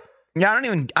bowls. Yeah, I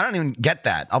don't even get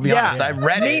that. I'll be honest. I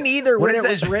read Me it. neither What when does it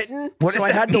was that- written. what So does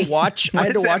I that had mean? to watch. What I had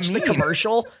to does that watch the mean?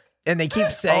 commercial, and they keep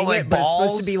saying like it, but it's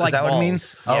supposed to balls? be Is like that balls. what it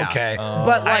means? Yeah. Okay.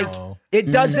 But like it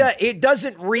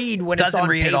doesn't read when it's Doesn't on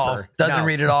read paper. it all. Doesn't No.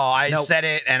 read it all. I Nope. said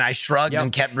it and I shrugged Yep.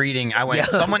 and kept reading. I went,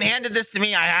 someone handed this to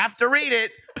me. I have to read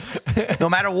it. No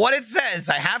matter what it says,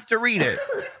 I have to read it.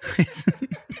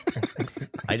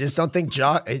 I just don't think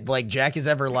Jack is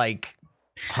ever like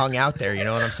hung out there. You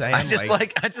know what I'm saying? Just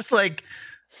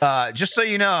so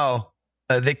you know,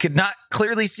 they could not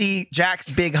clearly see Jack's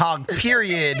big hog,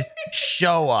 period.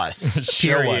 Show us.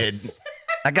 Show Period. us.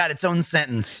 I got its own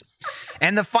sentence.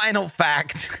 And the final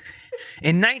fact.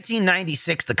 In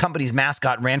 1996, the company's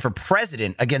mascot ran for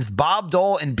president against Bob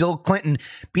Dole and Bill Clinton,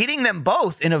 beating them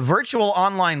both in a virtual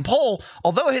online poll.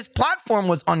 Although his platform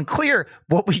was unclear,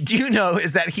 what we do know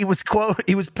is that he was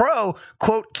pro,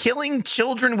 quote, killing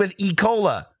children with E.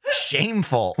 coli.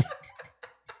 Shameful.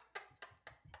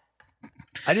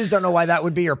 I just don't know why that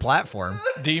would be your platform.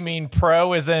 Do you mean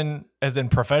pro as in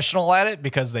professional at it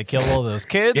because they kill all those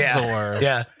kids? Or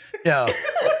Yeah.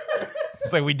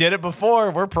 it's like we did it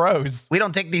before. We're pros. We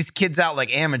don't take these kids out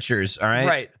like amateurs, all right?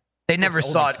 Right. They never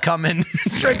saw it coming.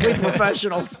 Strictly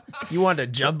professionals. You want a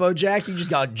jumbo jack? You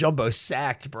just got jumbo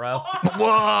sacked, bro.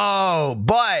 Whoa.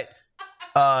 But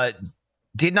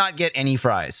did not get any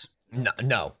fries.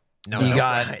 No. You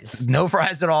got fries. no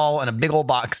fries at all in a big old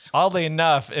box. Oddly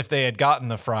enough, if they had gotten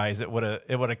the fries, it would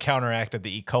have counteracted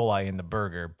the E. coli in the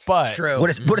burger. But It's true. Would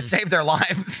have saved their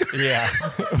lives. yeah,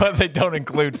 but they don't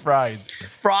include fries.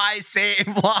 Fries save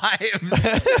lives.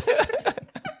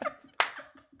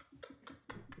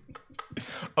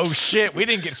 Oh shit, we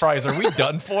didn't get fries. Are we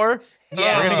done for?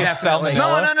 Yeah, we're gonna get definitely.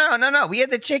 salmonella. No. We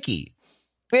had the chickie.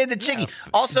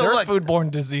 Also, There are look. foodborne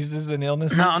diseases and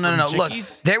illnesses. No. from Look,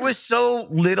 chickies. there was so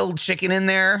little chicken in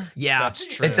there. Yeah. That's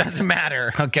true. It doesn't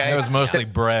matter. Okay. It was mostly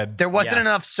bread. There wasn't Yeah.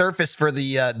 enough surface for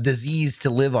the disease to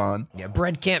live on. Yeah,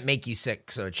 bread can't make you sick,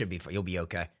 so it should be fine. You'll be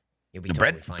okay. You'll be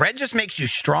totally fine. Bread just makes you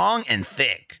strong and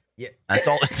thick. Yeah. That's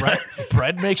all it does.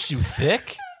 Bread makes you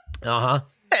thick. Uh-huh.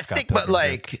 That's thick, but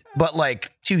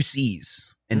like 2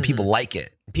 C's, and people like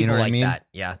it. People you know what like I mean? that.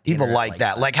 Yeah. the People internet like likes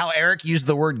that. Like how Eric used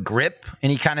the word grip, and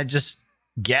he kind of just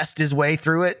guessed his way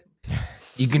through it.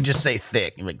 You can just say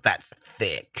thick. You're like, that's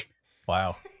thick.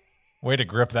 Wow, way to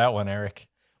grip that one, Eric.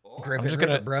 Grip I'm it, just rip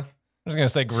gonna- it, bro. I'm just gonna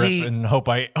say grip See- and hope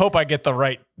I get the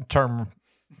right term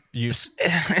use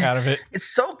out of it. It's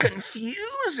so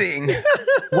confusing.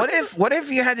 what if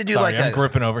you had to do Sorry, like I'm a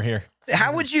gripping over here.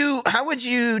 how would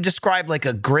you describe like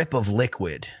a grip of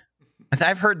liquid?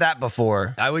 I've heard that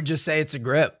before. I would just say it's a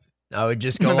grip. I would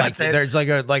just go like That's it. there's like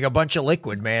a bunch of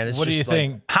liquid, man. It's What do just you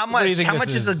think? How What do you much? think How this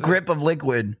much is a grip of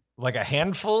liquid? Like a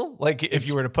handful? Like if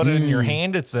you were to put it in your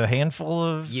hand, it's a handful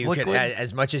of You liquid. can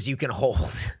as much as you can hold.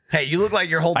 Hey, you look like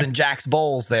you're holding Jack's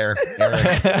bowls there.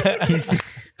 Eric.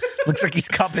 Looks like he's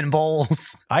cupping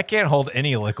bowls. I can't hold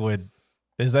any liquid.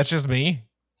 Is that just me?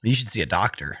 You should see a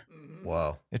doctor.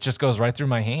 Whoa. It just goes right through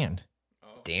my hand.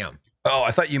 Damn. Oh,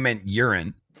 I thought you meant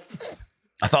urine.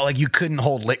 I thought like you couldn't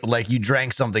hold like you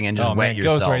drank something and just Oh wet man, it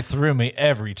yourself. goes right through me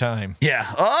every time.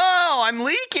 Yeah. Oh, I'm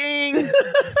leaking.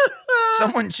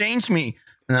 Someone changed me.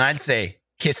 And then I'd say,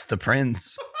 kiss the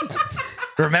prince.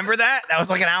 Remember that? That was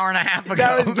like an hour and a half ago.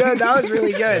 That was good. That was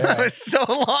really good. That was so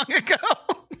long ago.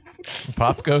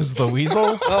 Pop goes the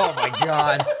weasel. Oh my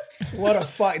god. What a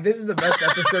fuck. This is the best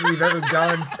episode we've ever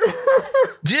done.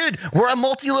 Dude, we're a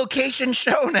multi-location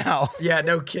show now. Yeah,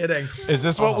 no kidding. Is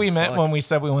this what Oh, we meant fuck. when we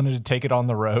said we wanted to take it on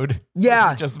the road?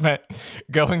 Yeah. It just meant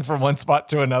going from one spot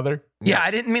to another. Yeah,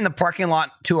 I didn't mean the parking lot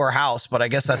to our house, but I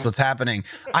guess that's what's happening.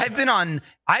 I've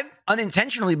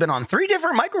unintentionally been on 3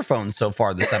 different microphones so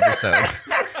far this episode.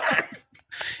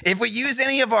 If we use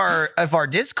any of our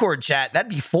Discord chat, that'd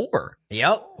be 4.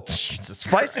 Yep. Jesus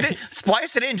Splice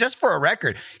it in just for a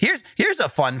record. Here's a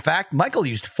fun fact. Michael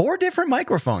used 4 different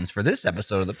microphones for this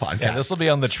episode of the podcast. Yeah, this will be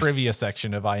on the trivia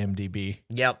section of IMDb.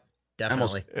 Yep.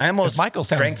 Definitely. I almost Michael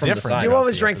sounds drank from the different. side. You off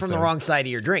always the drank from the episode. wrong side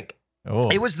of your drink. Oh.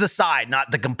 It was the side, not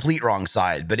the complete wrong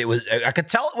side, but it was. I could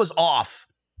tell it was off.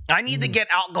 I need to get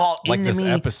alcohol Like into this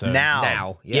me episode.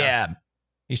 now. Yeah.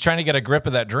 He's trying to get a grip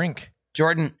of that drink.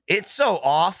 Jordan, it's so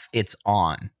off, it's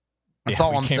on. That's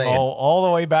all we I'm came saying. all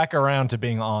the way back around to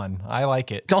being on. I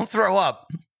like it. Don't throw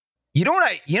up. You know what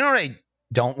I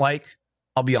don't like?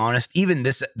 I'll be honest. Even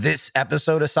this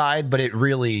episode aside, but it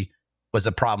really was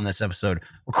a problem this episode.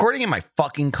 Recording in my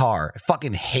fucking car. I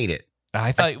fucking hate it.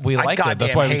 I thought we I liked it.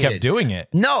 That's goddamn why we hate kept it. doing it.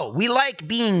 No, we like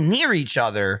being near each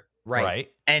other Right.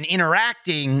 and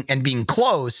interacting and being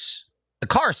close. The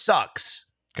car sucks.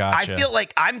 Gotcha. I feel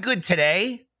like I'm good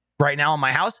today, right now in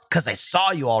my house, because I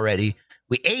saw you already.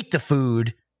 We ate the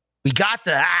food. We got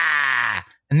the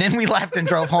and then we left and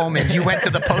drove home, and you went to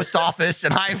the post office,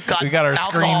 and we got our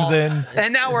alcohol, screams in.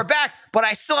 and now we're back. But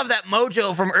I still have that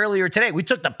mojo from earlier today. We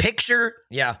took the picture.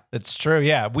 Yeah. It's true.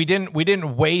 Yeah, we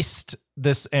didn't waste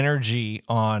this energy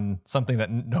on something that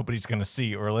nobody's going to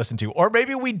see or listen to, or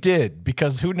maybe we did,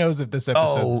 because who knows if this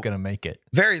episode is going to make it.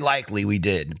 Very likely we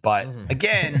did, but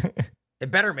again. It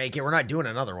better make it. We're not doing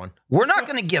another one. We're not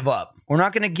going to give up. We're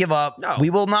not going to give up. No. We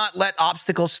will not let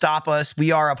obstacles stop us.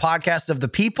 We are a podcast of the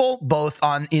people, both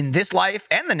in this life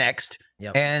and the next.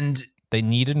 Yep. And They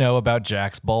need to know about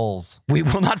Jack's bowls. we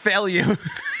will not fail you.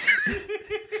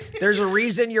 There's a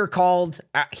reason you're called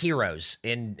heroes,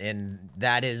 and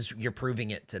that is you're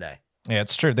proving it today. Yeah,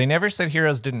 it's true. They never said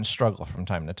heroes didn't struggle from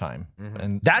time to time,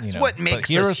 and That's what but makes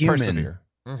heroes us human. persevere.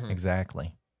 Mhm.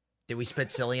 Exactly. Did we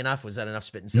spit silly enough? Was that enough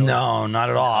spitting silly? No, not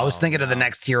at all. I was No, thinking of the no.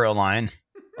 next hero line.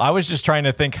 I was just trying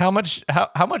to think how much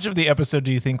of the episode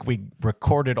do you think we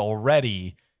recorded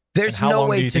already? There's and how no long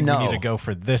way do you to think know. we need to go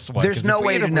for this one? There's 'Cause no if we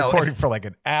way end up to know. recording for like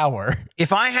an hour.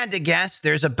 If I had to guess,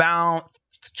 there's about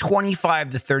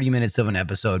 25 to 30 minutes of an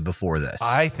episode before this.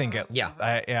 I think Yeah.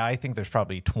 I think there's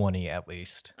probably 20 at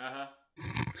least.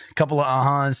 Couple of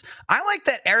uh-huhs. I like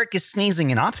that Eric is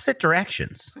sneezing in opposite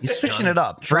directions. He's switching it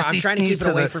up. First I'm he trying to keep sneezed it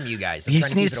away the- from you guys. I'm He trying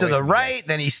to keep sneezed it to away the from you right, guys.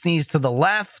 then he sneezed to the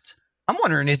left. I'm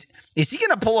wondering, is he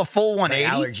going to pull a full My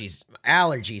 180?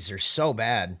 allergies are so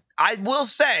bad. I will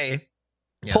say,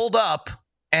 Yeah. pulled up,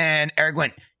 and Eric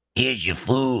went, "Here's your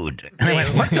food." And I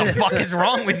went, "What the fuck is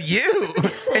wrong with you?"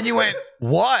 And you went,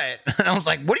 "What?" And I was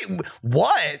like,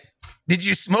 "What? Did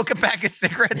you smoke a pack of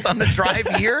cigarettes on the drive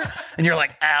here?" And you're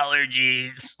like,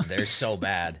 "Allergies." They're so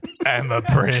bad. I'm a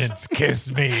prince,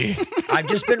 kiss me. I've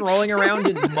just been rolling around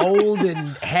in mold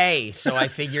and hay, so I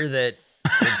figure that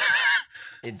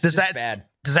it's Does just that bad.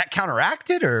 Does that counteract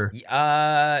it, or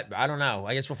I don't know.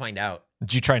 I guess we'll find out.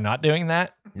 Did you try not doing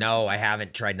that? No, I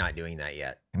haven't tried not doing that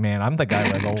yet. Man, I'm the guy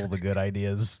with all the good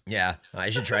ideas. Yeah, I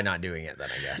should try not doing it then,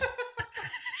 I guess.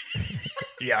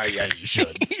 Yeah, you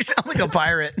should. you sound like a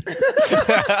pirate?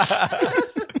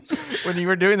 When you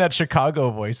were doing that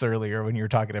Chicago voice earlier, when you were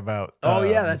talking about Oh,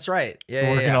 yeah, that's right. Yeah,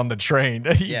 working yeah. on the train,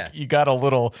 Yeah. you got a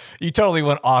little, you totally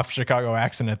went off Chicago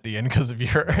accent at the end because of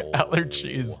your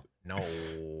allergies. No.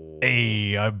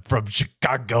 Hey, I'm from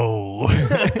Chicago.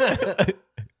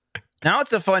 Now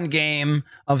it's a fun game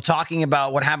of talking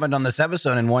about what happened on this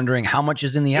episode and wondering how much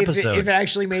is in the episode. If it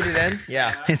actually made it in,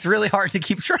 yeah. It's really hard to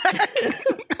keep track. I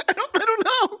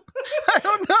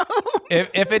don't know.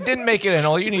 if it didn't make it in,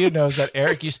 all you need to know is that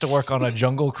Eric used to work on a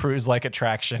Jungle Cruise-like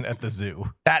attraction at the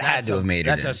zoo. That had to have made it.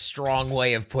 That's in. a strong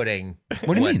way of putting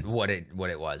What do you mean? what it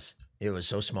was. It was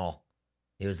so small.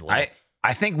 It was little.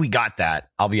 I think we got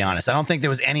that. I'll be honest. I don't think there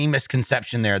was any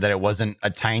misconception there that it wasn't a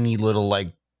tiny little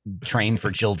like train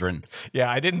for children. Yeah,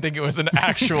 I didn't think it was an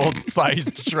actual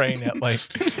sized train at like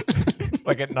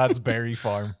at Knott's Berry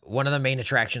Farm. One of the main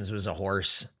attractions was a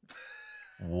horse.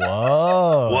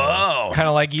 Whoa. Whoa. Kind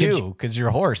of like you, because you're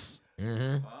a horse.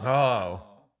 Mm-hmm. Oh.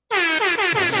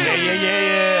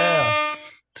 Yeah.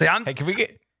 See, I'm Hey, can we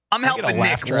get I'm Can I get a helping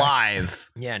laugh Nick track?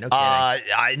 live. Yeah, no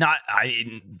kidding.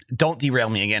 I don't derail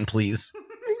me again, please.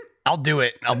 I'll do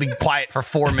it. I'll be quiet for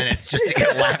 4 minutes just to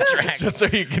get a laugh track. just so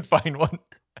you can find one?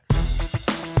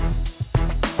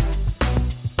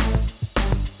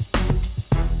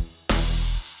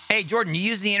 Hey, Jordan, you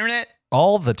use the internet?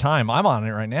 All the time. I'm on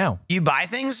it right now. You buy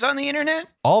things on the internet?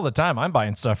 All the time. I'm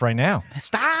buying stuff right now.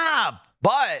 Stop.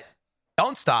 But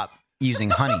don't stop using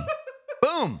Honey.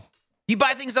 Boom. You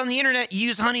buy things on the internet, you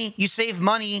use Honey, you save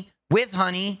money with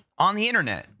Honey on the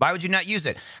internet. Why would you not use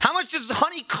it? How much does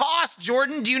Honey cost,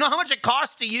 Jordan? Do you know how much it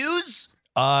costs to use?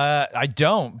 I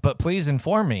don't, but please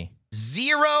inform me.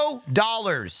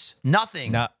 $0.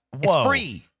 Nothing. Whoa. It's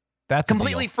free. That's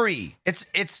Completely a deal. free.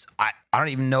 I don't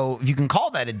even know if you can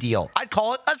call that a deal. I'd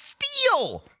call it a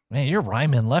steal. Man, you're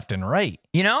rhyming left and right.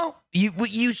 You know,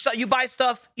 you buy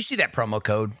stuff, you see that promo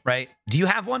code, right? Do you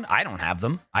have one? I don't have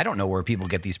them. I don't know where people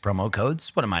get these promo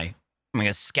codes. What am I going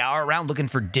to scour around looking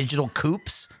for digital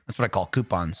coupons? That's what I call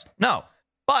coupons. No.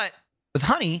 But with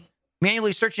Honey,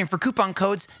 manually searching for coupon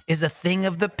codes is a thing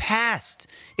of the past.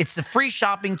 It's a free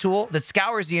shopping tool that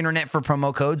scours the internet for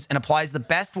promo codes and applies the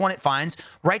best one it finds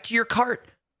right to your cart.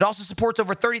 It also supports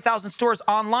over 30,000 stores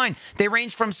online. They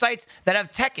range from sites that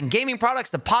have tech and gaming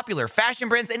products to popular fashion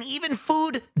brands and even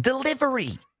food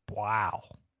delivery. Wow.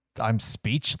 I'm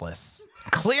speechless.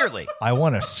 Clearly. I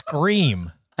want to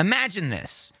scream. Imagine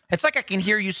this. It's like I can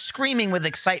hear you screaming with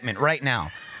excitement right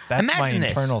now. That's Imagine my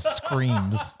this. internal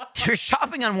screams. You're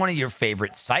shopping on one of your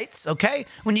favorite sites, okay?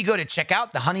 When you go to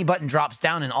checkout, the Honey button drops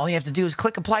down and all you have to do is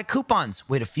click apply coupons.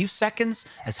 Wait a few seconds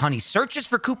as Honey searches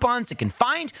for coupons it can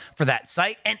find for that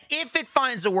site. And if it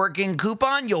finds a working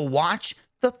coupon, you'll watch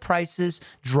the prices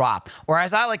drop. Or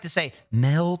as I like to say,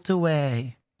 melt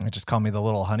away. Just call me the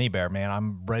little honey bear, man.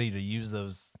 I'm ready to use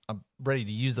those. I'm ready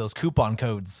to use those coupon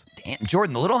codes. Damn,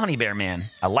 Jordan, the little honey bear, man.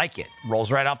 I like it.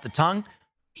 Rolls right off the tongue.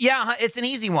 Yeah, it's an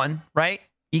easy one, right?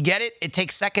 You get it. It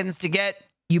takes seconds to get.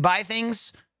 You buy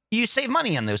things. You save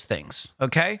money on those things,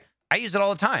 okay? I use it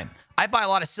all the time. I buy a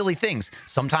lot of silly things.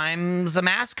 Sometimes a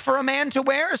mask for a man to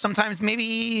wear. Sometimes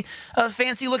maybe a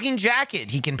fancy-looking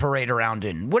jacket he can parade around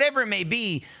in. Whatever it may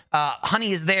be,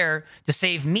 Honey is there to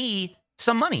save me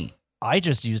some money. I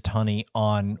just used Honey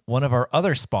on one of our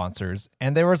other sponsors,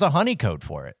 and there was a Honey code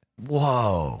for it.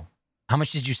 Whoa. How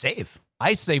much did you save?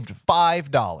 I saved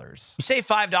 $5. You saved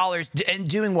 $5 and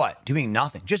doing what? Doing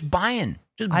nothing. Just buying.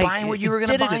 Just buying what you were going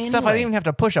to buy itself. I didn't even have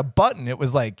to push a button. It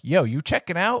was like, yo, you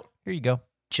checking out? Here you go.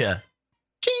 Cha.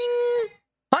 Ching.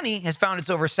 Honey has found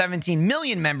its over 17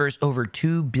 million members, over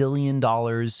 $2 billion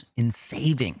in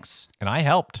savings. And I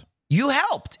helped. You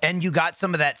helped, and you got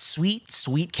some of that sweet,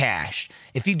 sweet cash.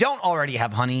 If you don't already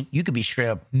have Honey, you could be straight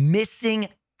up missing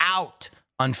out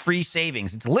on free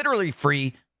savings. It's literally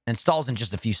free. Installs in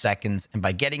just a few seconds, and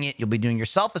by getting it, you'll be doing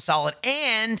yourself a solid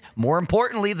and, more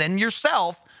importantly than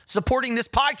yourself, supporting this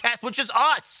podcast, which is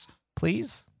us.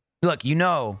 Please? Look, you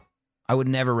know, I would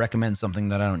never recommend something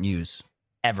that I don't use,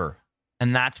 ever.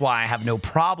 And that's why I have no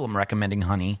problem recommending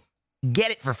Honey.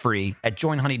 Get it for free at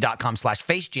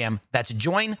joinhoney.com/facejam. That's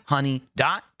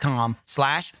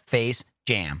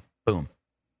joinhoney.com/facejam. Boom.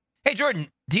 Hey,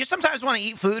 Jordan, do you sometimes want to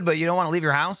eat food, but you don't want to leave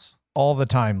your house? All the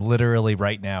time, literally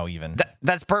right now even.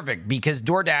 That's perfect because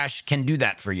DoorDash can do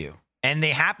that for you. And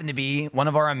they happen to be one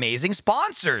of our amazing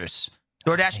sponsors.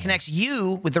 DoorDash connects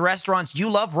you with the restaurants you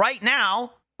love right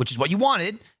now, which is what you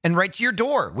wanted, and right to your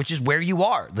door, which is where you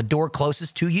are, the door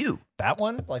closest to you. That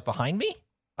one? Like behind me?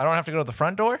 I don't have to go to the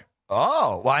front door?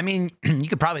 Oh, well, I mean, you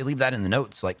could probably leave that in the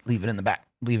notes, like leave it in the back,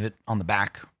 leave it on the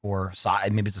back or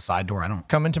side. Maybe it's a side door. I don't.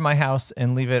 Come into my house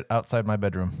and leave it outside my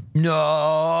bedroom.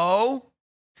 No.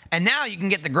 And now you can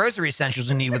get the grocery essentials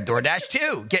you need with DoorDash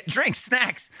too. Get drinks,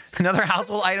 snacks, and other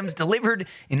household items delivered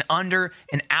in under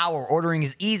an hour. Ordering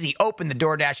is easy. Open the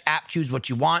DoorDash app, choose what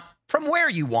you want from where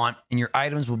you want, and your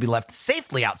items will be left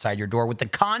safely outside your door with the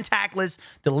contactless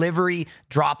delivery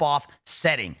drop-off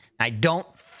setting. I don't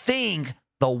think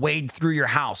they'll wade through your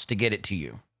house to get it to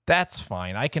you. That's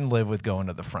fine. I can live with going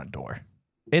to the front door.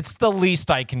 It's the least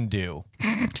I can do.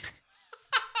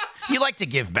 You like to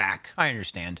give back. I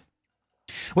understand.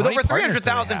 With How many over partners do they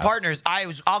 300,000 have? partners,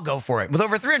 I'll go for it. With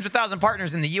over 300,000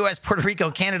 partners in the U.S., Puerto Rico,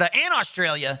 Canada, and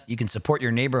Australia, you can support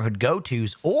your neighborhood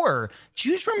go-tos or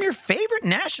choose from your favorite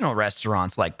national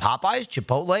restaurants like Popeyes,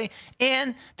 Chipotle,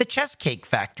 and the Cheesecake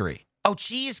Factory. Oh,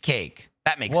 cheesecake.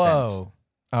 That makes sense. Whoa.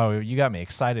 Oh, you got me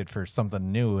excited for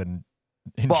something new and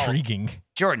intriguing.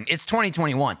 Jordan, it's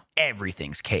 2021.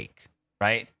 Everything's cake,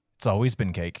 right? It's always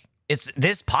been cake.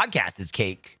 This podcast is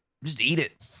cake. Just eat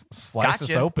it. Slice us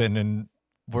Gotcha. open and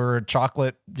we're a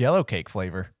chocolate yellow cake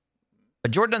flavor.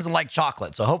 But Jordan doesn't like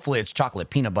chocolate, so hopefully it's chocolate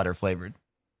peanut butter flavored.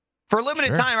 For a limited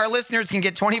Sure. time, our listeners can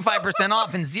get 25%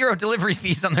 off and zero delivery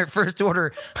fees on their first order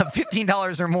of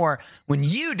 $15 or more when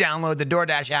you download the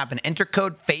DoorDash app and enter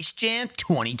code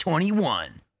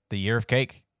FACEJAM2021. The year of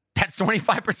cake. That's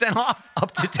 25% off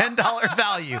up to $10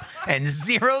 value and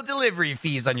zero delivery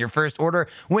fees on your first order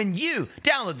when you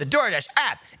download the DoorDash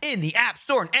app in the App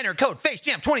Store and enter code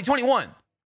FACEJAM2021.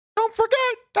 Don't forget,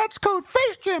 that's code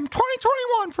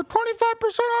FACEJAM2021 for 25%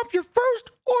 off your first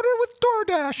order with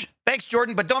DoorDash. Thanks,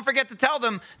 Jordan, but don't forget to tell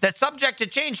them that subject to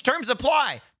change terms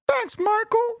apply. Thanks,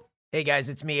 Michael. Hey guys,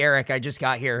 it's me, Eric. I just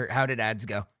got here. How did ads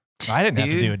go? I didn't have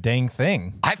to dude. do a dang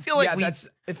thing. I feel like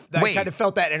I kind of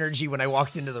felt that energy when I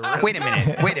walked into the room. Wait a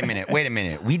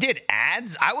minute. We did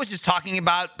ads? I was just talking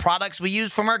about products we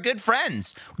use from our good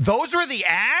friends. Those were the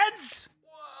ads?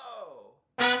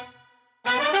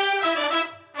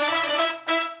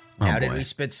 Now, did we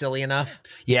spit silly enough?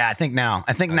 Yeah, I think now.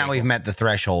 Now we've met the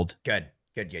threshold. Good.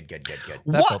 Good.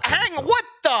 What? Hang on. What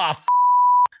the f?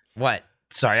 What?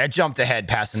 Sorry, I jumped ahead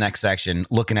past the next section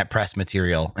looking at press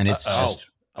material, and it's just...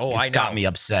 I it's got me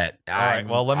upset. All right,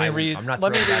 well, let me read. I'm not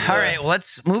let me thrilled read. about All that. right, well,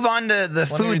 let's move on to the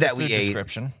Let me food read that the we food ate.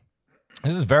 description.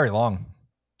 This is very long.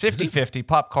 50-50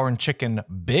 popcorn chicken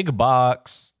big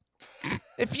box.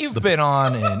 If you've been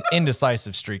on an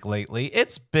indecisive streak lately,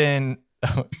 it's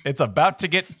about to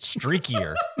get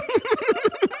streakier.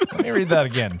 Let me read that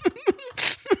again.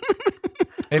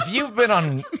 If you've been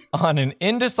on an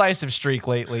indecisive streak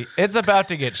lately, it's about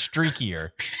to get streakier.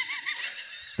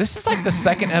 This is like the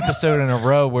second episode in a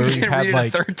row where we've had Read it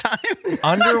like a third time.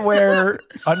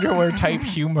 underwear type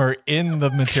humor in the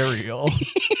material.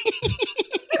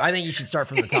 I think you should start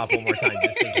from the top one more time,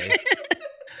 just in case.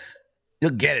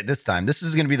 You'll get it this time. This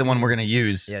is going to be the one we're going to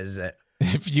use. Yeah, this is it.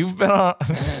 If you've been on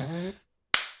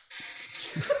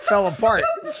Fell apart.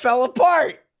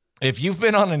 If you've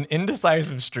been on an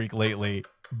indecisive streak lately,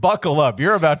 buckle up.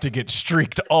 You're about to get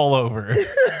streaked all over.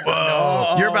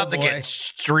 Whoa. You're about to boy. get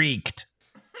streaked.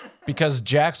 Because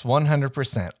Jack's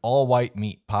 100% all white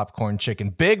meat popcorn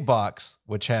chicken big box,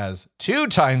 which has 2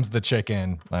 times the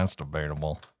chicken, that's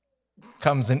debatable,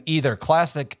 comes in either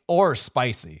classic or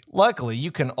spicy. Luckily,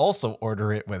 you can also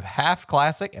order it with half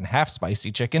classic and half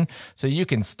spicy chicken, so you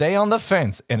can stay on the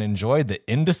fence and enjoy the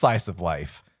indecisive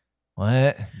life.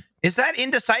 What? Is that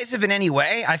indecisive in any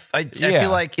way? I Yeah. feel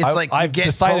like it's like you I've get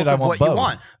decided both I of want what you both.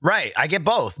 want. Right. I get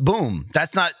both. Boom.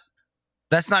 That's not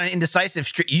an indecisive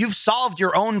streak. You've solved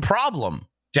your own problem,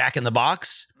 Jack in the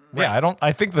Box. Yeah,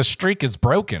 I think the streak is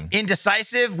broken.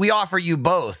 Indecisive, we offer you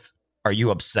both. Are you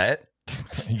upset?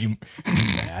 You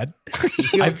mad? You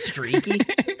feeling streaky?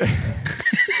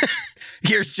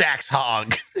 Here's Jack's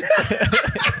hog.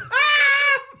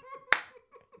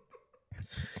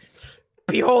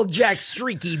 Behold Jack's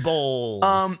streaky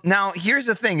bowls. Now here's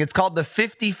the thing. It's called the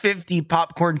 50-50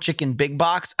 popcorn chicken big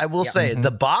box. I will say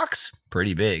the box,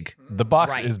 pretty big. The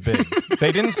box Right. is big.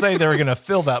 They didn't say they were going to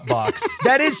fill that box.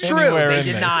 That is true. Anywhere They in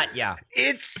did this. not. Yeah.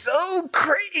 It's so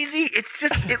crazy. It's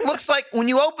just, it looks like when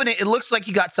you open it, it looks like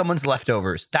you got someone's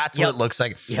leftovers. That's what Yep. it looks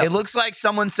like. Yep. It looks like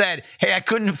someone said, hey, I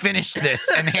couldn't finish this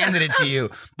and handed it to you.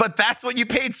 But that's what you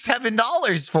paid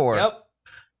 $7 for. Yep.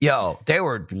 Yo, they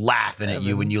were laughing at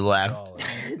you when you left.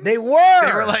 They were.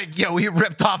 They were like, yo, we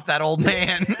ripped off that old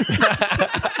man.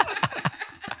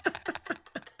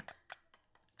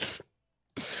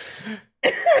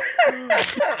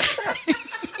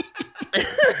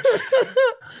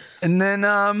 And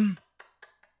then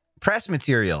press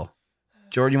material.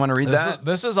 Jordan, you want to read that?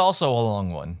 This is also a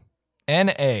long one.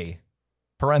 NA,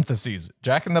 parentheses,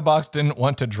 Jack in the Box didn't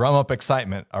want to drum up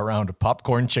excitement around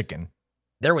popcorn chicken.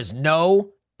 There was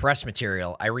no press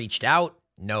material. I reached out.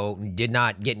 No, did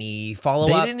not get any follow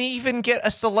They up. didn't even get a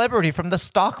celebrity from the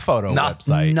stock photo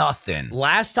website. Nothing.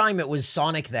 Last time it was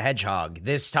Sonic the Hedgehog.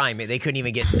 This time they couldn't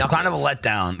even get Knuckles. Kind of a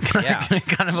letdown. Yeah.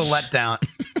 Kind of a letdown.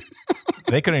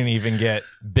 They couldn't even get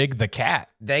Big the Cat.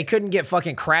 They couldn't get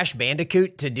fucking Crash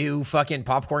Bandicoot to do fucking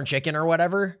popcorn chicken or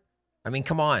whatever. I mean,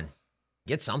 come on.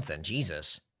 Get something.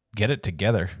 Jesus. Get it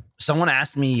together. Someone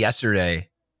asked me yesterday,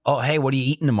 oh, hey, what are you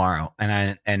eating tomorrow?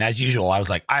 And as usual, I was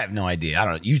like, I have no idea. I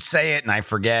don't know. You say it and I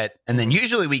forget. And then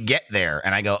usually we get there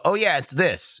and I go, oh yeah, it's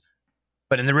this.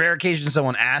 But in the rare occasion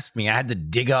someone asked me, I had to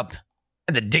dig up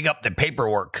the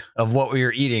paperwork of what we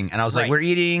were eating. And I was like, Right. we're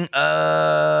eating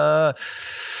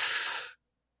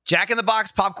Jack in the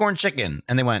Box popcorn chicken.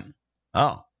 And they went,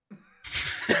 oh.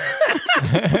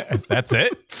 That's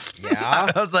it?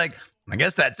 Yeah. I was like, I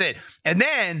guess that's it. And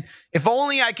then, if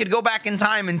only I could go back in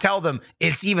time and tell them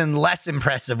it's even less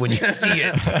impressive when you see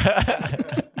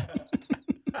it.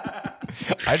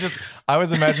 I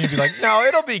was imagining you'd be like, no,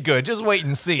 it'll be good. Just wait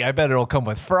and see. I bet it'll come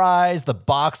with fries. The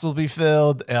box will be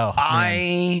filled. Oh, man.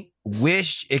 I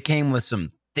wish it came with some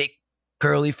thick,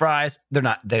 curly fries. They're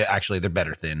not. They're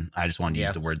better thin. I just wanted to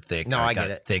use the word thick. No, I got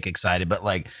get it. Thick, excited, but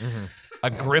like A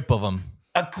grip of them.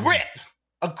 a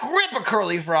grip of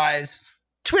curly fries.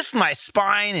 Twist my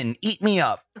spine and eat me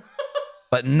up.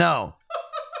 But no.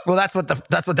 Well, that's what the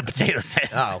potato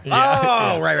says. Oh.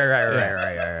 Yeah.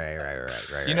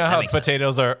 Right. You know how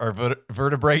potatoes are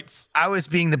vertebrates? I was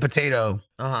being the potato.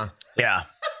 Uh-huh. Yeah.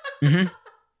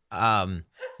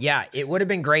 Yeah, it would have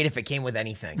been great if it came with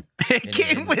anything. It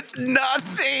came with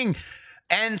nothing.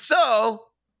 And so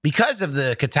because of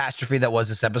the catastrophe that was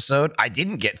this episode, I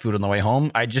didn't get food on the way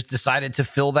home. I just decided to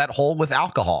fill that hole with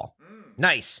alcohol.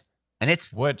 Nice. And I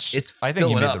think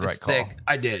you made the right call. Thick.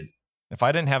 I did. If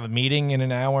I didn't have a meeting in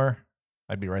an hour,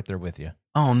 I'd be right there with you.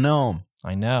 Oh, no.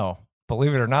 I know.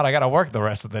 Believe it or not, I got to work the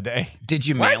rest of the day. Did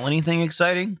you mail anything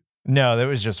exciting? No, there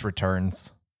was just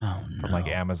returns. Oh, no. From like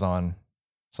Amazon.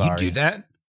 Sorry. You do that?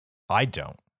 I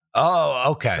don't.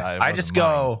 Oh, okay. I just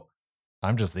go.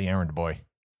 I'm just the errand boy.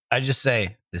 I just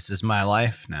say, this is my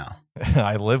life now.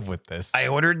 I live with this. I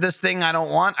ordered this thing I don't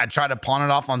want. I try to pawn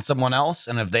it off on someone else.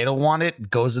 And if they don't want it, it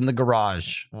goes in the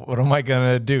garage. What am I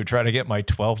going to do? Try to get my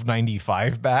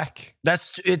 $12.95 back?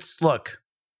 Look,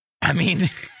 I mean,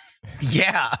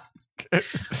 yeah.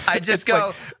 I just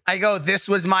go, this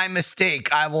was my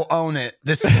mistake. I will own it.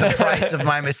 This is the price of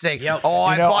my mistake. Yep. Oh,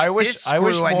 I wish this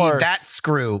screw. I need that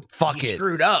screw. Fuck it.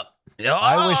 Screwed up. Oh.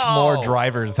 I wish more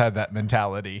drivers had that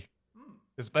mentality,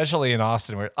 especially in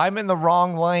Austin, where I'm in the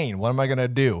wrong lane. What am I going to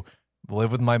do?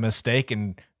 Live with my mistake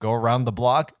and go around the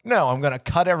block? No, I'm going to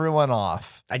cut everyone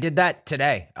off. I did that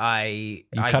today. I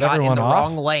cut got everyone in the off?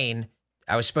 wrong lane.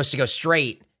 I was supposed to go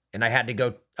straight, and I had to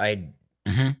go. I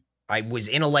was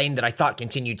in a lane that I thought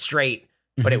continued straight,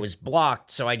 but it was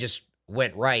blocked. So I just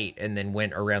went right and then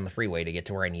went around the freeway to get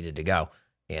to where I needed to go.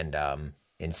 And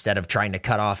instead of trying to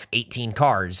cut off 18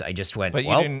 cars, I just went,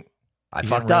 I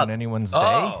fucked up. Anyone's day?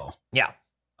 Oh. Yeah.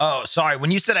 Oh, sorry.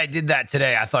 When you said I did that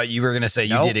today, I thought you were going to say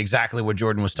you did exactly what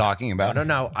Jordan was talking about.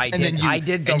 No. I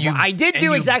did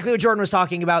do exactly what Jordan was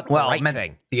talking about. The right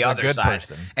thing. The other good side.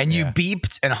 Person. And you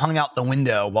beeped and hung out the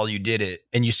window while you did it.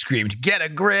 And you screamed, get a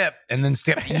grip. And then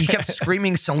you kept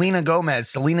screaming, Selena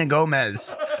Gomez.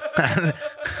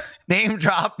 Name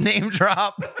drop.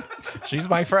 She's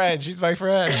my friend.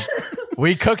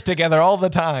 We cook together all the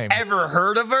time. Ever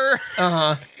heard of her?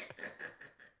 Uh-huh.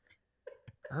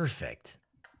 Perfect.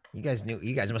 You guys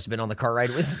must have been on the car ride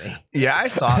with me. Yeah, I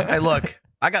saw it. Hey, look,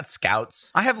 I got scouts.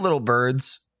 I have little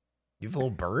birds. You have little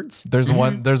birds? There's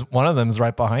one of them's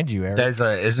right behind you, Eric.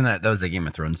 That was a Game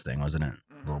of Thrones thing, wasn't it?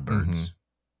 Little birds.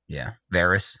 Yeah.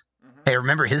 Varys. Hey,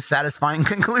 remember his satisfying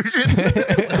conclusion?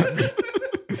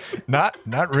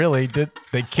 Not really. Did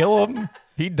they kill him?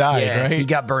 He died, right? He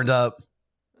got burned up.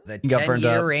 The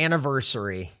 10-year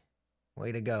anniversary.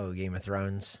 Way to go, Game of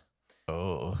Thrones.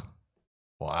 Oh.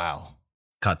 Wow.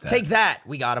 Cut that. Take that.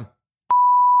 We got him.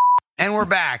 And we're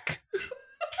back.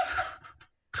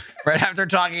 Right after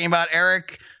talking about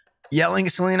Eric yelling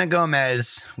Selena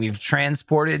Gomez, we've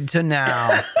transported to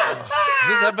now. Is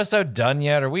this episode done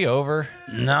yet? Are we over?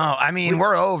 No, I mean,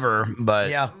 we're over,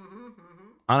 but I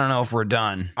don't know if we're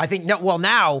done. I think, no. Well,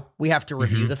 now we have to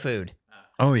review the food.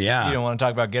 Oh, yeah. You don't want to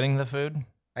talk about getting the food?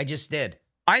 I just did.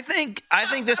 I think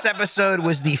this episode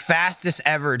was the fastest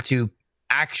ever to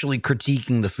actually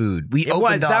critiquing the food. We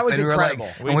opened up that was and incredible.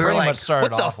 We were like, what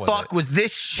the fuck was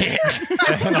this shit?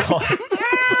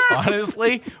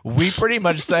 Honestly, we pretty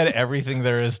much said everything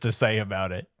there is to say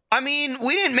about it. I mean,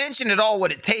 we didn't mention at all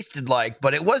what it tasted like,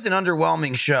 but it was an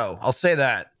underwhelming show. I'll say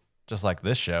that. Just like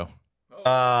this show.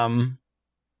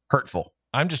 Hurtful.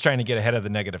 I'm just trying to get ahead of the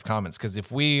negative comments, because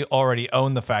if we already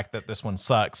own the fact that this one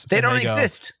sucks, they don't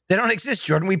exist. They don't exist,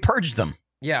 Jordan. We purged them.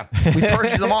 Yeah. We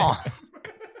purged them all.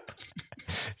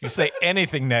 If you say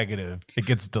anything negative, it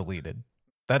gets deleted.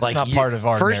 That's like not part of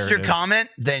our first narrative. Your comment,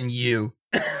 then you.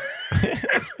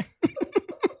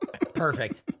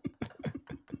 Perfect.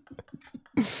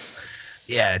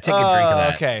 Yeah, take a drink of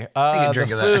that. Okay. Take a drink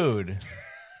the of that. food.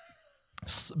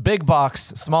 Big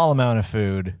box, small amount of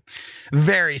food.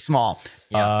 Very small.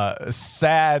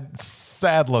 Sad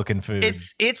looking food.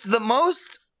 It's the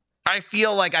most I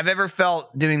feel like I've ever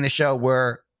felt doing the show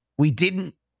where we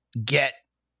didn't get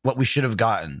what we should have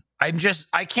gotten. I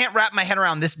can't wrap my head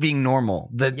around this being normal.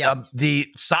 The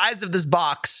size of this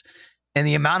box and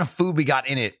the amount of food we got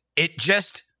in it, it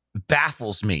just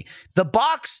baffles me. The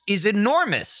box is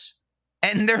enormous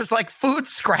and there's like food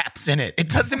scraps in it. It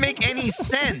doesn't make any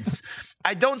sense.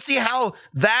 I don't see how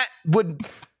that would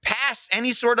pass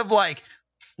any sort of like,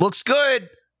 looks good,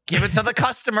 give it to the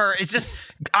customer. It's just,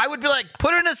 I would be like,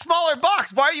 put it in a smaller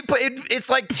box. Why are you it's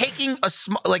like taking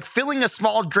filling a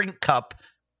small drink cup,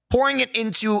 pouring it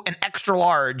into an extra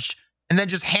large, and then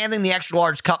just handing the extra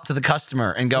large cup to the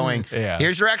customer and going,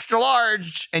 here's your extra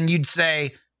large. And you'd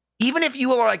say, even if you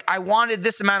were like, I wanted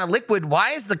this amount of liquid,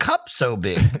 why is the cup so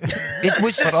big? It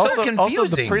was just so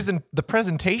confusing. Also, the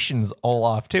presentation's all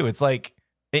off too. It's like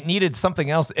it needed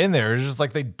something else in there. It's just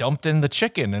like they dumped in the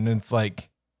chicken, and it's like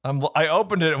I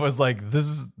opened it and was like,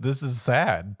 this is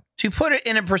sad. To put it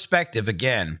in a perspective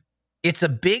again, it's a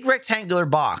big rectangular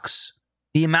box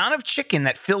The amount of chicken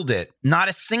that filled it, not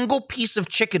a single piece of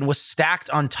chicken was stacked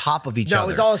on top of each other. No, it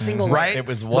was all a single layer. Right? It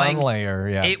was one layer,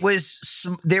 yeah.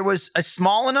 There was a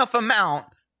small enough amount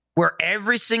where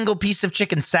every single piece of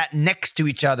chicken sat next to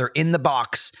each other in the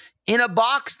box, in a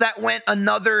box that went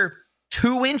another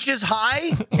 2 inches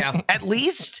high, at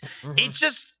least.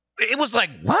 It was like,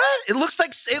 what? It looks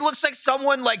like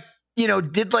someone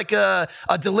did like a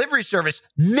delivery service.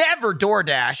 Never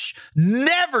DoorDash,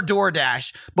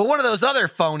 but one of those other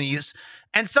phonies.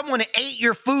 And someone ate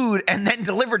your food and then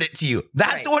delivered it to you.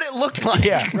 That's what it looked like.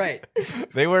 Yeah, Right.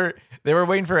 They were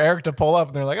waiting for Eric to pull up,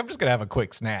 and they're like, "I'm just gonna have a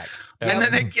quick snack." And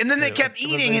then they kept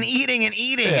eating and eating and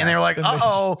eating, and they were like,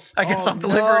 "Uh-oh, I guess I'll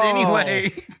deliver it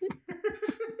anyway."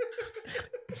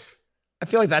 I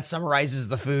feel like that summarizes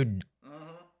the food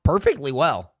perfectly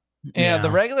well. Yeah, the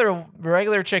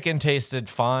regular chicken tasted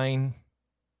fine.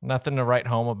 Nothing to write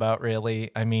home about,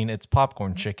 really. I mean, it's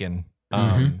popcorn chicken.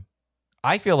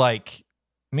 I feel like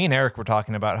me and Eric were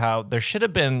talking about how there should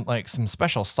have been like some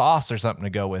special sauce or something to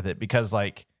go with it, because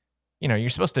you're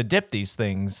supposed to dip these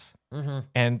things,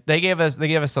 and they gave us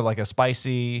a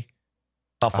spicy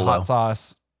Buffalo hot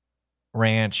sauce,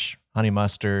 ranch, honey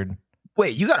mustard.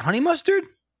 Wait, you got honey mustard?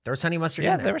 There was honey mustard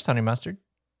in Yeah, there. there was honey mustard.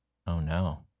 Oh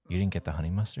no, you didn't get the honey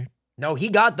mustard? No, he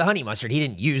got the honey mustard. He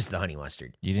didn't use the honey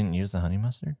mustard. You didn't use the honey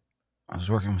mustard? I was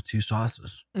working with 2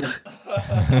 sauces.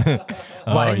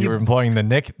 You were employing the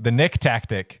Nick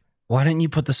tactic. Why didn't you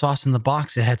put the sauce in the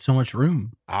box? It had so much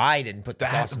room. I didn't put the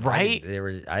sauce in right?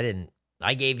 I didn't.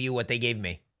 I gave you what they gave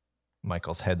me.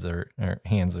 Michael's hands are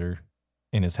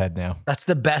in his head now. That's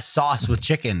the best sauce with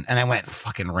chicken. And I went,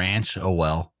 fucking ranch. Oh,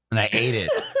 well. And I ate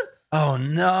it. Oh,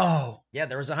 no. Yeah,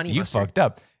 there was a honey You mustard. fucked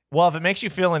up. Well, if it makes you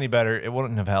feel any better, it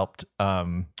wouldn't have helped.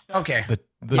 Okay. The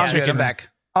I'm chicken. good.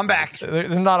 I'm back.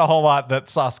 There's not a whole lot that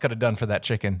sauce could have done for that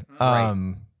chicken.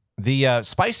 Right. The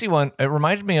spicy one, it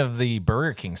reminded me of the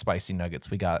Burger King spicy nuggets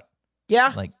we got.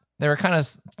 Yeah. Like they were kind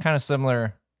of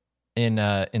similar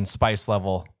in spice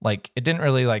level. Like it didn't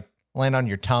really like land on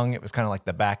your tongue. It was kind of like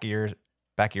the back of your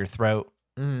throat.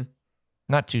 Mm-hmm.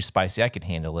 Not too spicy. I could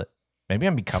handle it. Maybe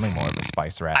I'm becoming more of a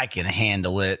spice rat. I can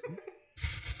handle it.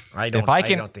 I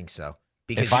don't think so.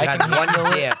 Because If you I had can one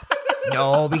handle it- dip.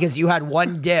 No, because you had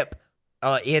one dip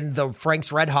in the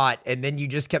Frank's Red Hot, and then you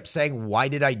just kept saying, "Why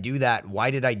did I do that?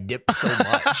 Why did I dip so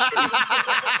much?"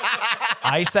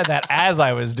 I said that as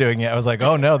I was doing it. I was like,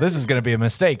 oh no, this is going to be a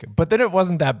mistake. But then it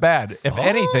wasn't that bad. If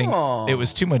anything, it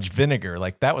was too much vinegar.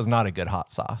 Like that was not a good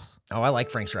hot sauce. Oh, I like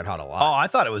Frank's Red Hot a Oh, lot. I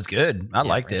thought it was good. I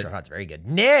liked Frank's it. Red Hot's very good.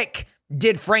 Nick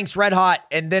did Frank's Red Hot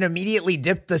and then immediately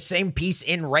dipped the same piece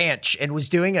in ranch and was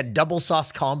doing a double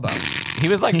sauce combo. He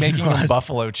was like making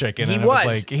buffalo chicken. He and I was.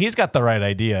 like, he's got the right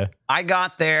idea. I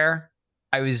got there.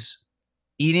 I was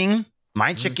eating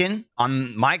my chicken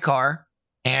on my car,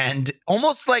 and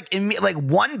almost like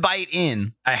one bite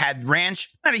in, I had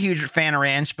ranch. Not a huge fan of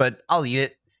ranch, but I'll eat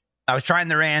it. I was trying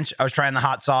the ranch. I was trying the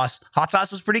hot sauce. Hot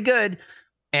sauce was pretty good.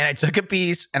 And I took a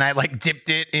piece and I like dipped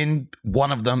it in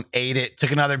one of them, ate it,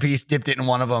 took another piece, dipped it in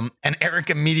one of them. And Eric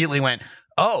immediately went,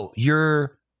 "Oh,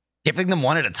 you're dipping them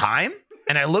one at a time?"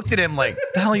 And I looked at him like,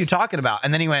 "The hell are you talking about?"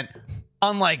 And then he went,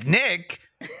 "Unlike Nick,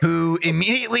 who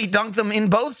immediately dunked them in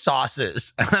both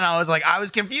sauces." And I was like, I was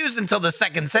confused until the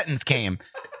second sentence came.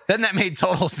 Then that made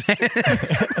total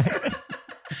sense.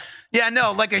 Yeah,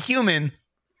 no, like a human,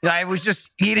 I was just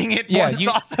eating it one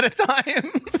sauce at a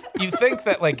time. You think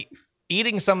that like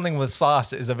eating something with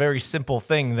sauce is a very simple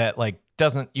thing that like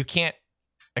you can't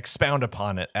expound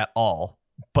upon it at all.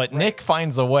 But Nick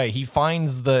finds a way. He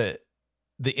finds the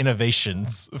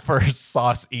innovations for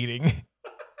sauce eating.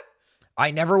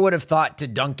 I never would have thought to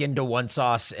dunk into one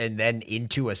sauce and then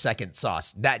into a second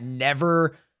sauce. That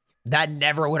never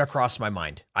would have crossed my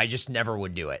mind. I just never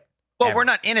would do it. Well, Ever. we're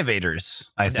not innovators,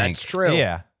 I think. That's true.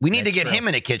 Yeah. We need to get him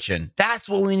in a kitchen. That's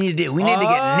what we need to do. We need to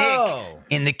get Nick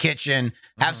in the kitchen,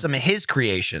 have some of his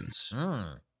creations.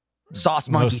 Sauce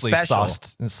Monkey Mostly special.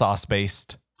 sauce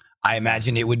based. I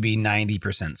imagine it would be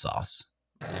 90% sauce.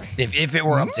 If it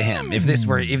were up to him. If these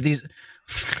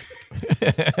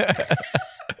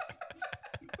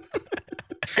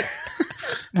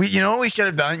you know what we should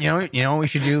have done? You know what we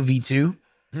should do? V2?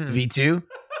 V2?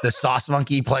 The Sauce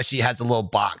Monkey plushie has a little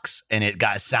box and it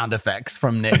got sound effects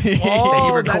from Nick.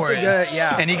 Oh, that's a good,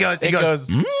 yeah. And he goes, It goes,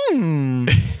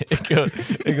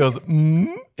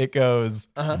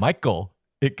 Michael.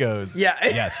 It goes, Yeah.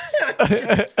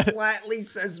 yes. Flatly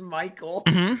says Michael.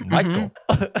 Michael.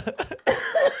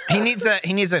 he needs an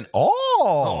he needs that,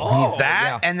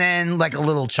 yeah. and then like a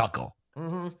little chuckle.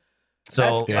 So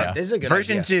That's good. This is a good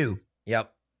version idea. 2.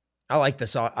 Yep. I like the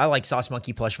sauce. I like Sauce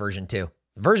Monkey plush version 2.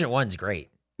 Version 1's great.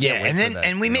 Yeah, wait and for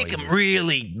then the we make him noises.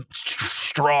 really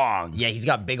strong. Yeah, he's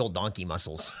got big old donkey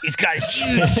muscles. He's got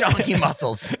huge donkey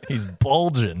muscles. He's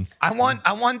bulging. I want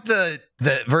the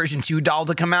version 2 doll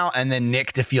to come out and then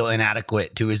Nick to feel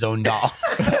inadequate to his own doll.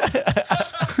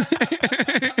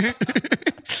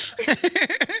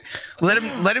 Let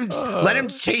him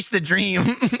chase the dream.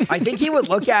 I think he would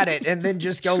look at it and then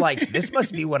just go like, "This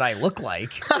must be what I look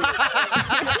like."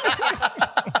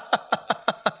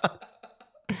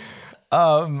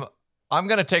 I'm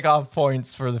gonna take off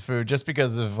points for the food just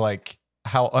because of like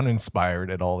how uninspired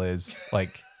it all is.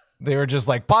 Like they were just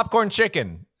like popcorn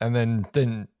chicken, and then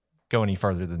didn't go any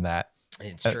further than that.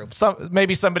 It's true.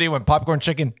 Maybe somebody went popcorn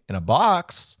chicken in a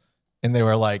box, and they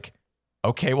were like,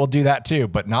 "Okay, we'll do that too,"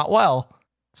 but not well.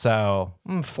 So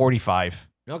 45,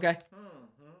 Okay.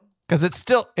 because it's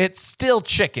still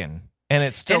chicken, and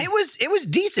it was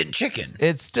decent chicken.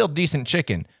 it's still decent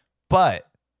chicken, but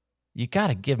you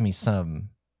gotta give me some.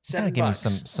 $7. Give me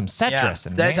some set Yeah,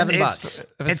 dressing, that's- man. $7.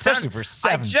 Especially for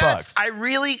 $7.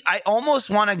 I almost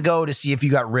want to go to see if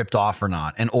you got ripped off or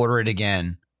not and order it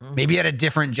again. Maybe at a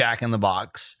different Jack in the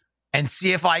Box and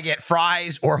see if I get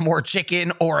fries or more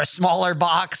chicken or a smaller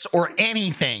box or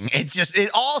anything.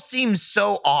 It all seems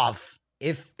so off.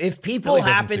 If people Really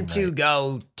doesn't happen seem to right.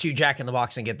 go to Jack in the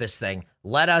Box and get this thing,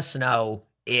 let us know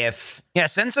if Yeah,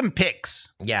 send some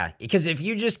pics. yeah, because if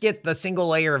you just get the single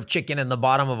layer of chicken in the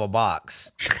bottom of a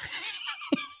box,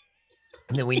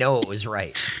 then we know it was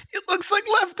right. It looks like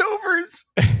leftovers.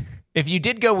 If you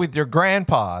did go with your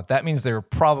grandpa, that means they were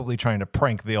probably trying to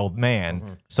prank the old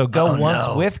man. So go Oh, once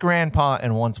no. with grandpa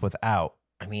and once without,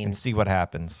 I mean, and see what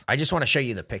happens. I just want to show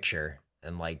you the picture,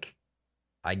 and like,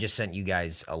 I just sent you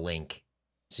guys a link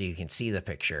so you can see the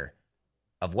picture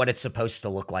of what it's supposed to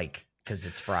look like because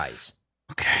it's fries.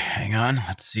 Okay, hang on.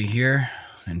 Let's see here.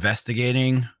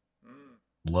 Investigating.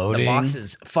 Loading. The box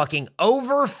is fucking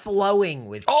overflowing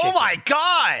with Oh chicken. my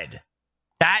God.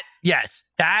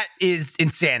 That is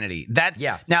insanity.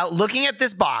 Yeah. Now, looking at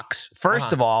this box,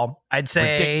 first of all, I'd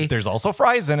say There's also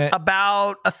fries in it.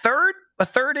 about a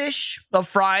third-ish of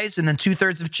fries and then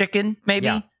 2/3 of chicken, maybe.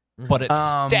 Yeah. But it's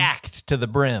Um, stacked to the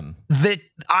brim. That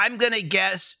I'm going to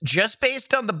guess, just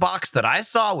based on the box that I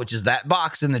saw, which is that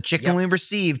box and the chicken Yep. we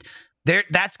received,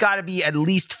 that's got to be at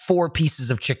least 4 pieces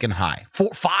of chicken high.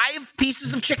 5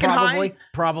 pieces of chicken high?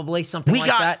 Probably something like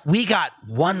that. We got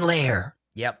one layer.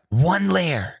 Yep. One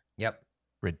layer. Yep.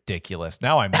 Ridiculous.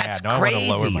 Now I'm That's mad. Now I want to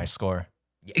lower crazy. my score.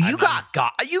 You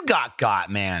got,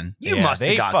 man. You Yeah, must have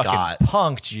they got, fucking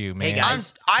punked you, man.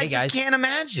 guys. I Hey, just guys. can't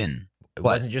imagine. It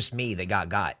What? wasn't just me that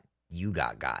got. You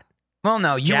got. Well,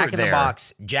 no, you Jack were in there. the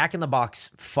Box. Jack in the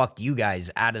Box fucked you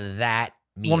guys out of that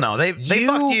meal. Well, no, they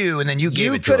fucked you, and then you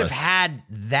gave it to could have us. had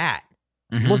that.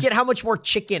 Mhm. Look at how much more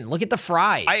chicken. Look at the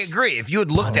fries. I agree. If you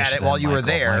had looked Punish at it them, while you were Michael,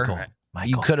 there, Michael.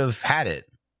 you could have had it.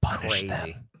 Punish Crazy.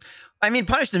 them. I mean,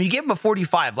 punish them. You gave them a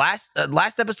 45. Last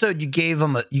episode, you gave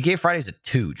Fridays a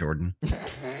 2, Jordan.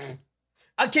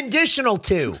 A conditional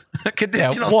 2. A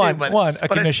conditional one, 2, but, one, a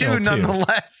but conditional a 2 2.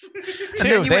 nonetheless. And then Two,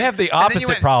 you they went- have the and then you opposite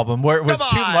went, problem where it was "Come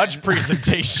too on." much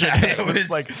presentation. It it was was-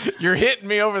 like, you're hitting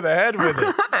me over the head with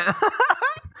it.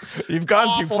 You've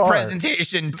gone too Awful far.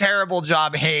 presentation, terrible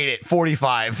job, hate it.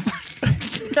 45.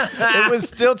 It was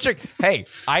still chicken. Hey,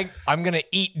 I'm going to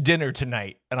eat dinner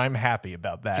tonight, and I'm happy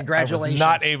about that. Congratulations.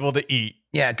 I was not able to eat.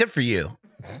 Yeah, good for you.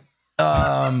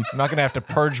 I'm not going to have to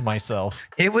purge myself.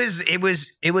 It was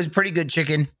pretty good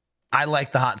chicken. I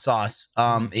like the hot sauce.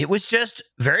 It was just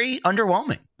very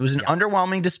underwhelming. It was an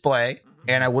underwhelming display,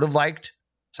 and I would have liked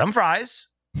some fries.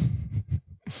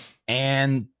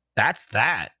 And that's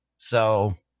that.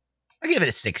 So I give it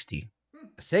a 60.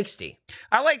 60.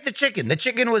 I like the chicken. The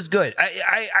chicken was good.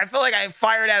 I feel like I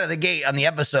fired out of the gate on the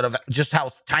episode of just how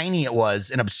tiny it was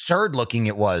and absurd looking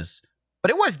it was. But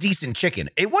it was decent chicken.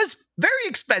 It was very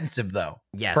expensive though.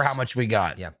 Yes. For how much we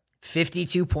got. Yeah.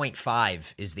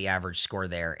 52.5 is the average score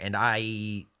there. And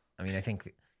I think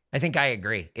I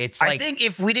agree. It's like, I think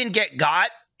if we didn't get got,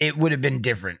 it would have been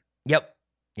different. yep.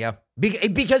 Yeah.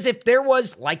 Because if there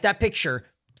was, like that picture,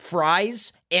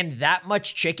 fries and that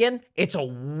much chicken, it's a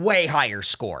way higher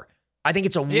score. I think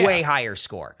it's a Yeah. way higher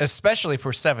score. Especially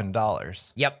for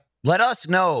 $7. Yep. Let us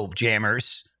know,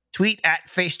 jammers. Tweet at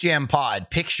FaceJamPod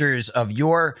pictures of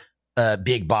your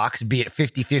big box, be it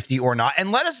 50-50 or not.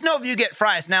 And let us know if you get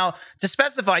fries. Now, to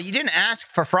specify, you didn't ask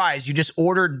for fries. You just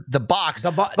ordered the box.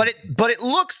 But it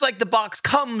looks like the box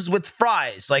comes with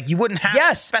fries. Like you wouldn't have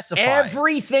to specify.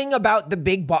 Everything about the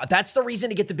big box. That's the reason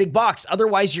to get the big box.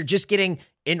 Otherwise, you're just getting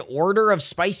an order of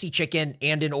spicy chicken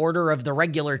and an order of the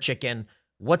regular chicken.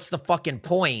 What's the fucking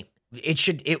point?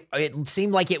 it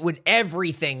seemed like it would,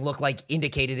 everything looked like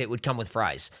indicated it would come with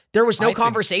fries. There was no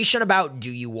conversation about,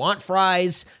 do you want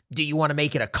fries? Do you want to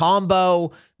make it a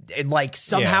combo? And like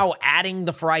somehow adding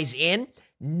the fries in.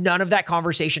 None of that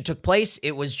conversation took place.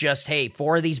 It was just, hey,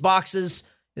 4 of these boxes.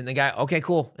 And the guy, okay,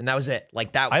 cool. And that was it.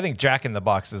 Like that. I think Jack in the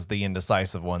Box is the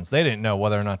indecisive ones. They didn't know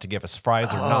whether or not to give us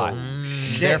fries or not.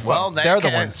 They're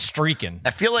the ones streaking. I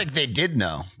feel like they did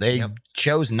know. They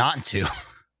chose not to.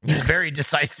 He's very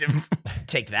decisive.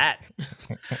 Take that.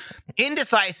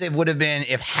 Indecisive would have been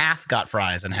if half got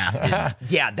fries and half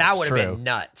didn't. Yeah, that would have been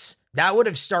nuts. That would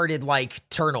have started like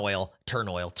turmoil.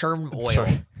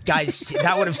 Guys,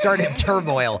 that would have started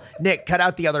turmoil. Nick, cut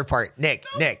out the other part. Nick,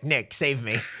 save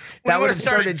me. That would have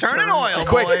started turning oil,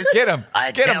 Quick, boys. get him.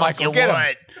 Get him, Michael. Get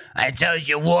him. I tell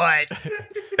you what.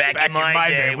 Back in my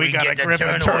day, we got a grip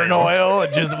of turn oil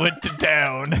and just went to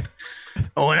town.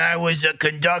 When I was a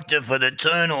conductor for the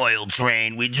turn oil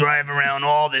train, we'd drive around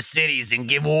all the cities and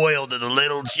give oil to the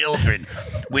little children.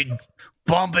 We'd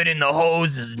pump it in the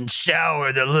hoses and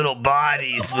shower their little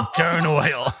bodies with turn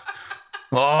oil.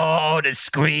 Oh, the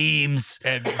screams.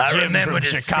 And I Jim remember from the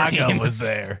Chicago screams. was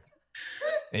there.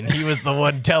 And he was the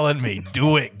one telling me,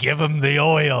 do it. Give him the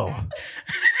oil.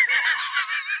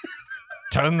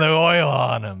 Turn the oil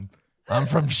on him. I'm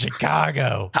from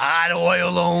Chicago. Hot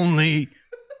oil only.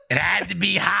 It had to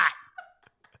be hot.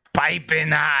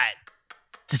 Piping hot.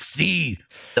 To see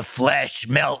the flesh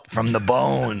melt from the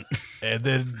bone. And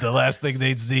then the last thing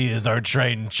they'd see is our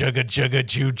train chugga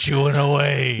chugga chewing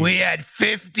away. We had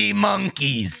 50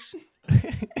 monkeys.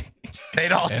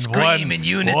 They'd all And scream in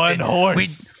unison. One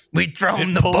horse. We'd throw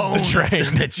them It the pulled the bones train.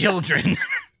 of the children.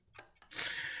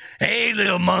 Hey,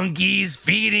 little monkeys,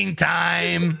 feeding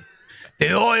time.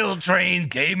 The oil train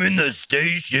came in the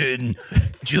station.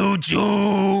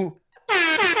 Choo-choo.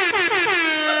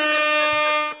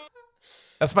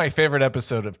 That's my favorite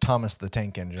episode of Thomas the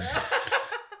Tank Engine.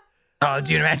 Oh,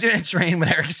 do you imagine a train with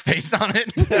Eric's face on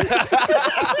it?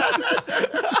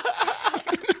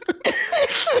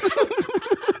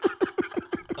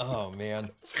 Oh, man.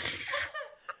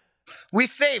 We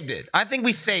saved it. I think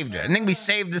we saved it. I think we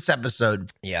saved this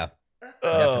episode. Yeah,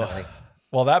 definitely.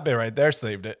 Well, that bit right there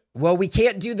saved it. Well, we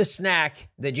can't do the snack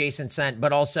that Jason sent,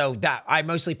 but also that I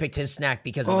mostly picked his snack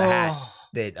because of the hat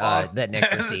that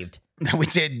Nick received. That we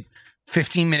did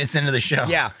 15 minutes into the show.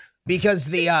 Yeah, because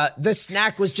the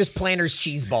snack was just Planters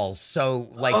cheese balls. So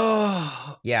like,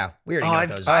 yeah, we already know what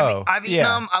those are. I've eaten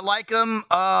them. I like them.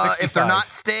 If they're not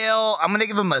stale, I'm gonna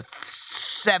give them a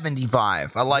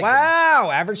 75. I like them.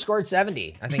 Wow, average score at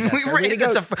 70. I think that's We fair. Way to rated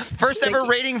go. the first ever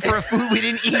rating for a food we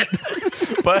didn't eat.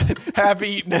 But have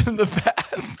eaten in the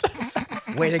past.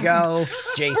 Way to go,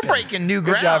 Jason. We're breaking new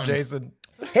Good ground. job, Jason.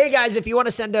 Hey guys, if you want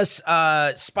to send us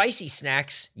spicy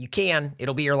snacks, you can.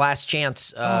 It'll be your last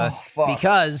chance.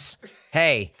 Because,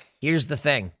 hey, here's the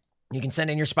thing. You can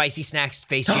send in your spicy snacks to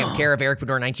Face Jam, care of Eric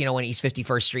Bedore, 1901 East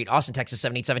 51st Street, Austin, Texas,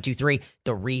 78723.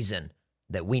 The reason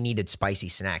that we needed spicy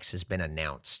snacks has been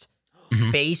announced.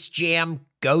 Base Jam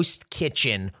Ghost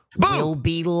Kitchen will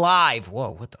be live.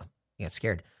 Whoa, what the? I got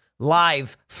scared.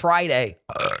 Live Friday,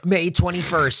 May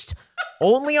 21st.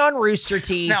 Only on Rooster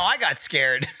Teeth. Now I got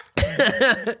scared.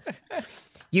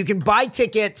 You can buy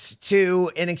tickets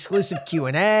to an exclusive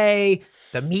Q&A,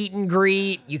 the meet and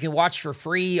greet. You can watch for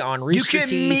free on You Rooster can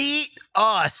Teeth. meet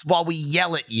us while we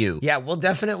yell at you. Yeah, we'll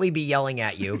definitely be yelling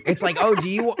at you. It's like, oh,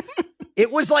 it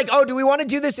was like, oh, do we want to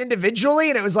do this individually?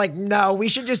 And it was like, no, we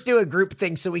should just do a group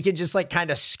thing so we could just like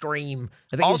kind of scream.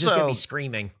 I think it's just going to be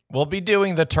screaming. We'll be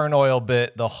doing the turn oil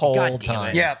bit the whole God damn time.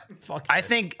 it. Yeah. Fuck I this.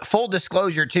 think full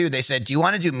disclosure too, they said, do you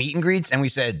want to do meet and greets? And we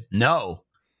said, no.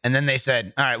 And then they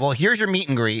said, all right, well, here's your meet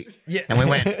and greet. Yeah. And we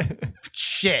went,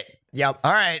 shit. Yep.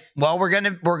 All right. Well, we're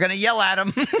gonna yell at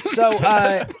them. So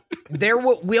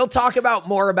we'll talk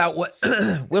more about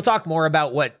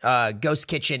what Ghost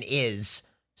Kitchen is.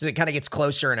 So it kind of gets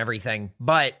closer and everything.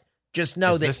 But just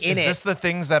know that Is this the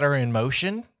things that are in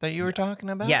motion that you were talking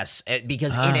about? Yes,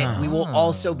 because in it we will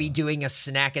also be doing a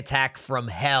snack attack from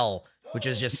hell, which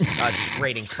is just us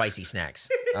rating spicy snacks.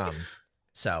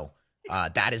 So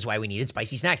that is why we needed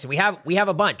spicy snacks, and we have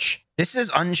a bunch. This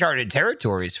is uncharted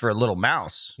territories for a little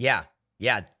mouse. Yeah.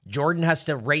 Jordan has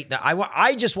to rate the.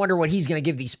 I just wonder what he's gonna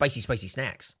give these spicy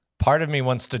snacks. Part of me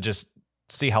wants to just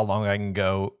see how long I can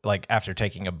go, like after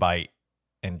taking a bite,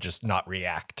 and just not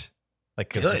react. Like,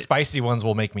 because the spicy ones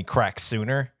will make me crack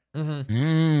sooner.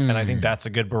 And I think that's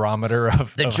a good barometer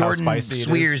of The of Jordan how spicy it is.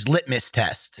 Swears litmus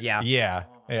test. Yeah.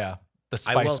 Yeah. The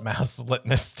Spice Mouse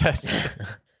litmus test.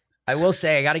 I will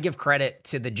say, I got to give credit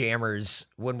to the jammers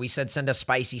when we said send us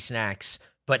spicy snacks.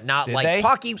 but not Did like they?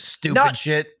 Pocky. Stupid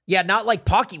shit. Yeah, not like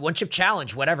Pocky One Chip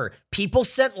Challenge, whatever. People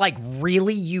sent like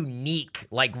really unique,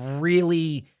 like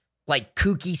really like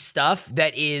kooky stuff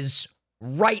that is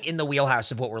right in the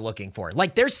wheelhouse of what we're looking for.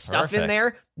 Like there's stuff in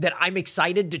there that I'm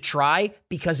excited to try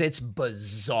because it's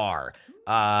bizarre.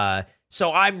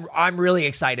 So I'm really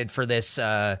excited for this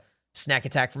snack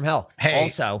attack from hell. Hey,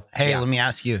 also, let me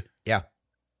ask you. Yeah.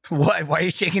 What? Why are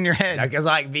you shaking your head?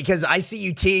 Because I see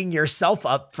you teeing yourself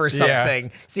up for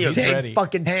something. See you ready.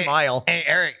 fucking smile. Hey,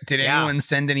 Eric, did anyone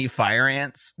send any fire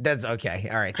ants? That's okay.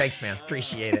 All right. Thanks, man.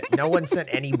 Appreciate it. No one sent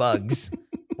any bugs.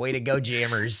 Way to go,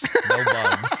 jammers. No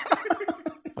bugs.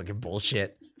 Fucking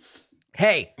bullshit.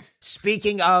 Hey,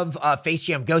 speaking of Face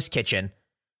Jam Ghost Kitchen,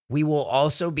 we will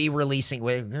also be releasing,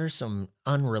 there's some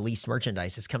unreleased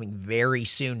merchandise that's coming very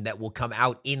soon that will come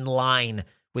out in line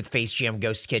with Face Jam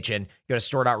Ghost Kitchen. Go to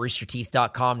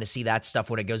store.roosterteeth.com to see that stuff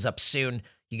when it goes up soon.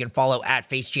 You can follow at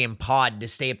Face Jam Pod to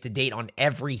stay up to date on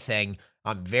everything.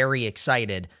 I'm very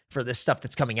excited for this stuff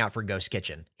that's coming out for Ghost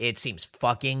Kitchen. It seems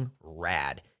fucking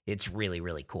rad. It's really,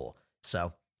 really cool.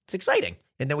 So it's exciting.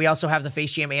 And then we also have the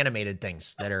Face Jam animated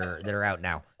things that are out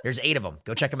now. There's 8 of them.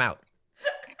 Go check them out.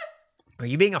 Are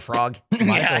you being a frog?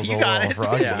 Michael's you a got little it.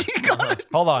 frog. Yeah. You got it.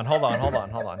 Hold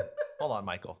on,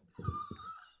 Michael.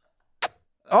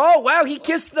 Oh wow, he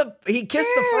kissed the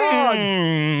frog.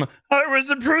 I was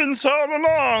a prince all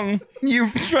along.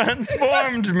 You've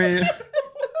transformed me.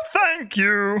 Thank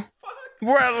you.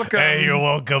 Welcome. Hey, you're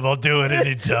welcome. I'll do it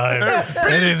anytime.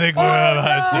 Anything for a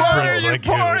handsome prince like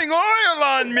you. oil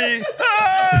on me?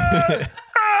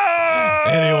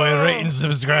 Anyway, rate and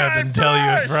subscribe and tell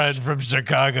your friend from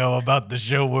Chicago about the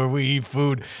show where we eat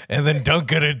food and then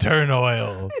dunk it in turn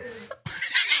oil.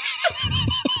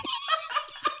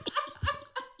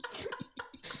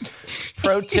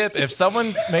 Pro tip, if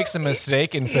someone makes a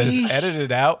mistake and says edit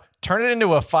it out, turn it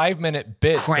into a 5-minute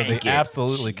bit Crank so it. they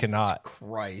absolutely cannot.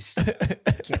 Christ.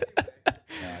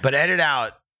 But edit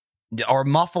out or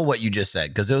muffle what you just said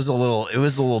because it was a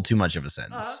little too much of a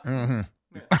sentence.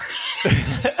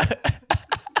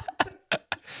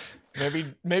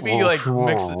 Maybe like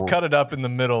cut it up in the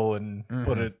middle and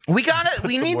put it. We some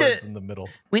need words to in the middle.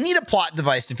 We need a plot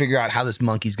device to figure out how this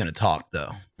monkey's going to talk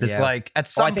though. It's Yeah. like at I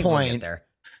some think we'll point get there.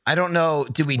 I don't know.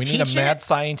 Do we We teach need a mad it?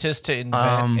 scientist to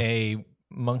invent a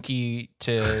monkey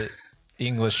to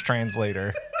English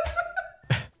translator.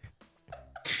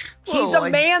 He's Little, a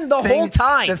man the whole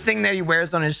time. The thing that he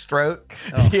wears on his throat.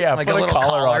 Yeah, Like put a little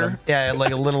collar on collar. him. Yeah,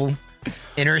 like a little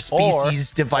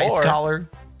interspecies device or- collar.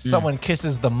 Someone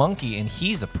kisses the monkey and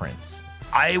he's a prince.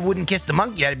 I wouldn't kiss the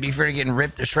monkey. I'd be afraid of getting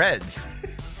ripped to shreds.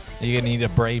 You're gonna need a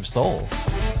brave soul.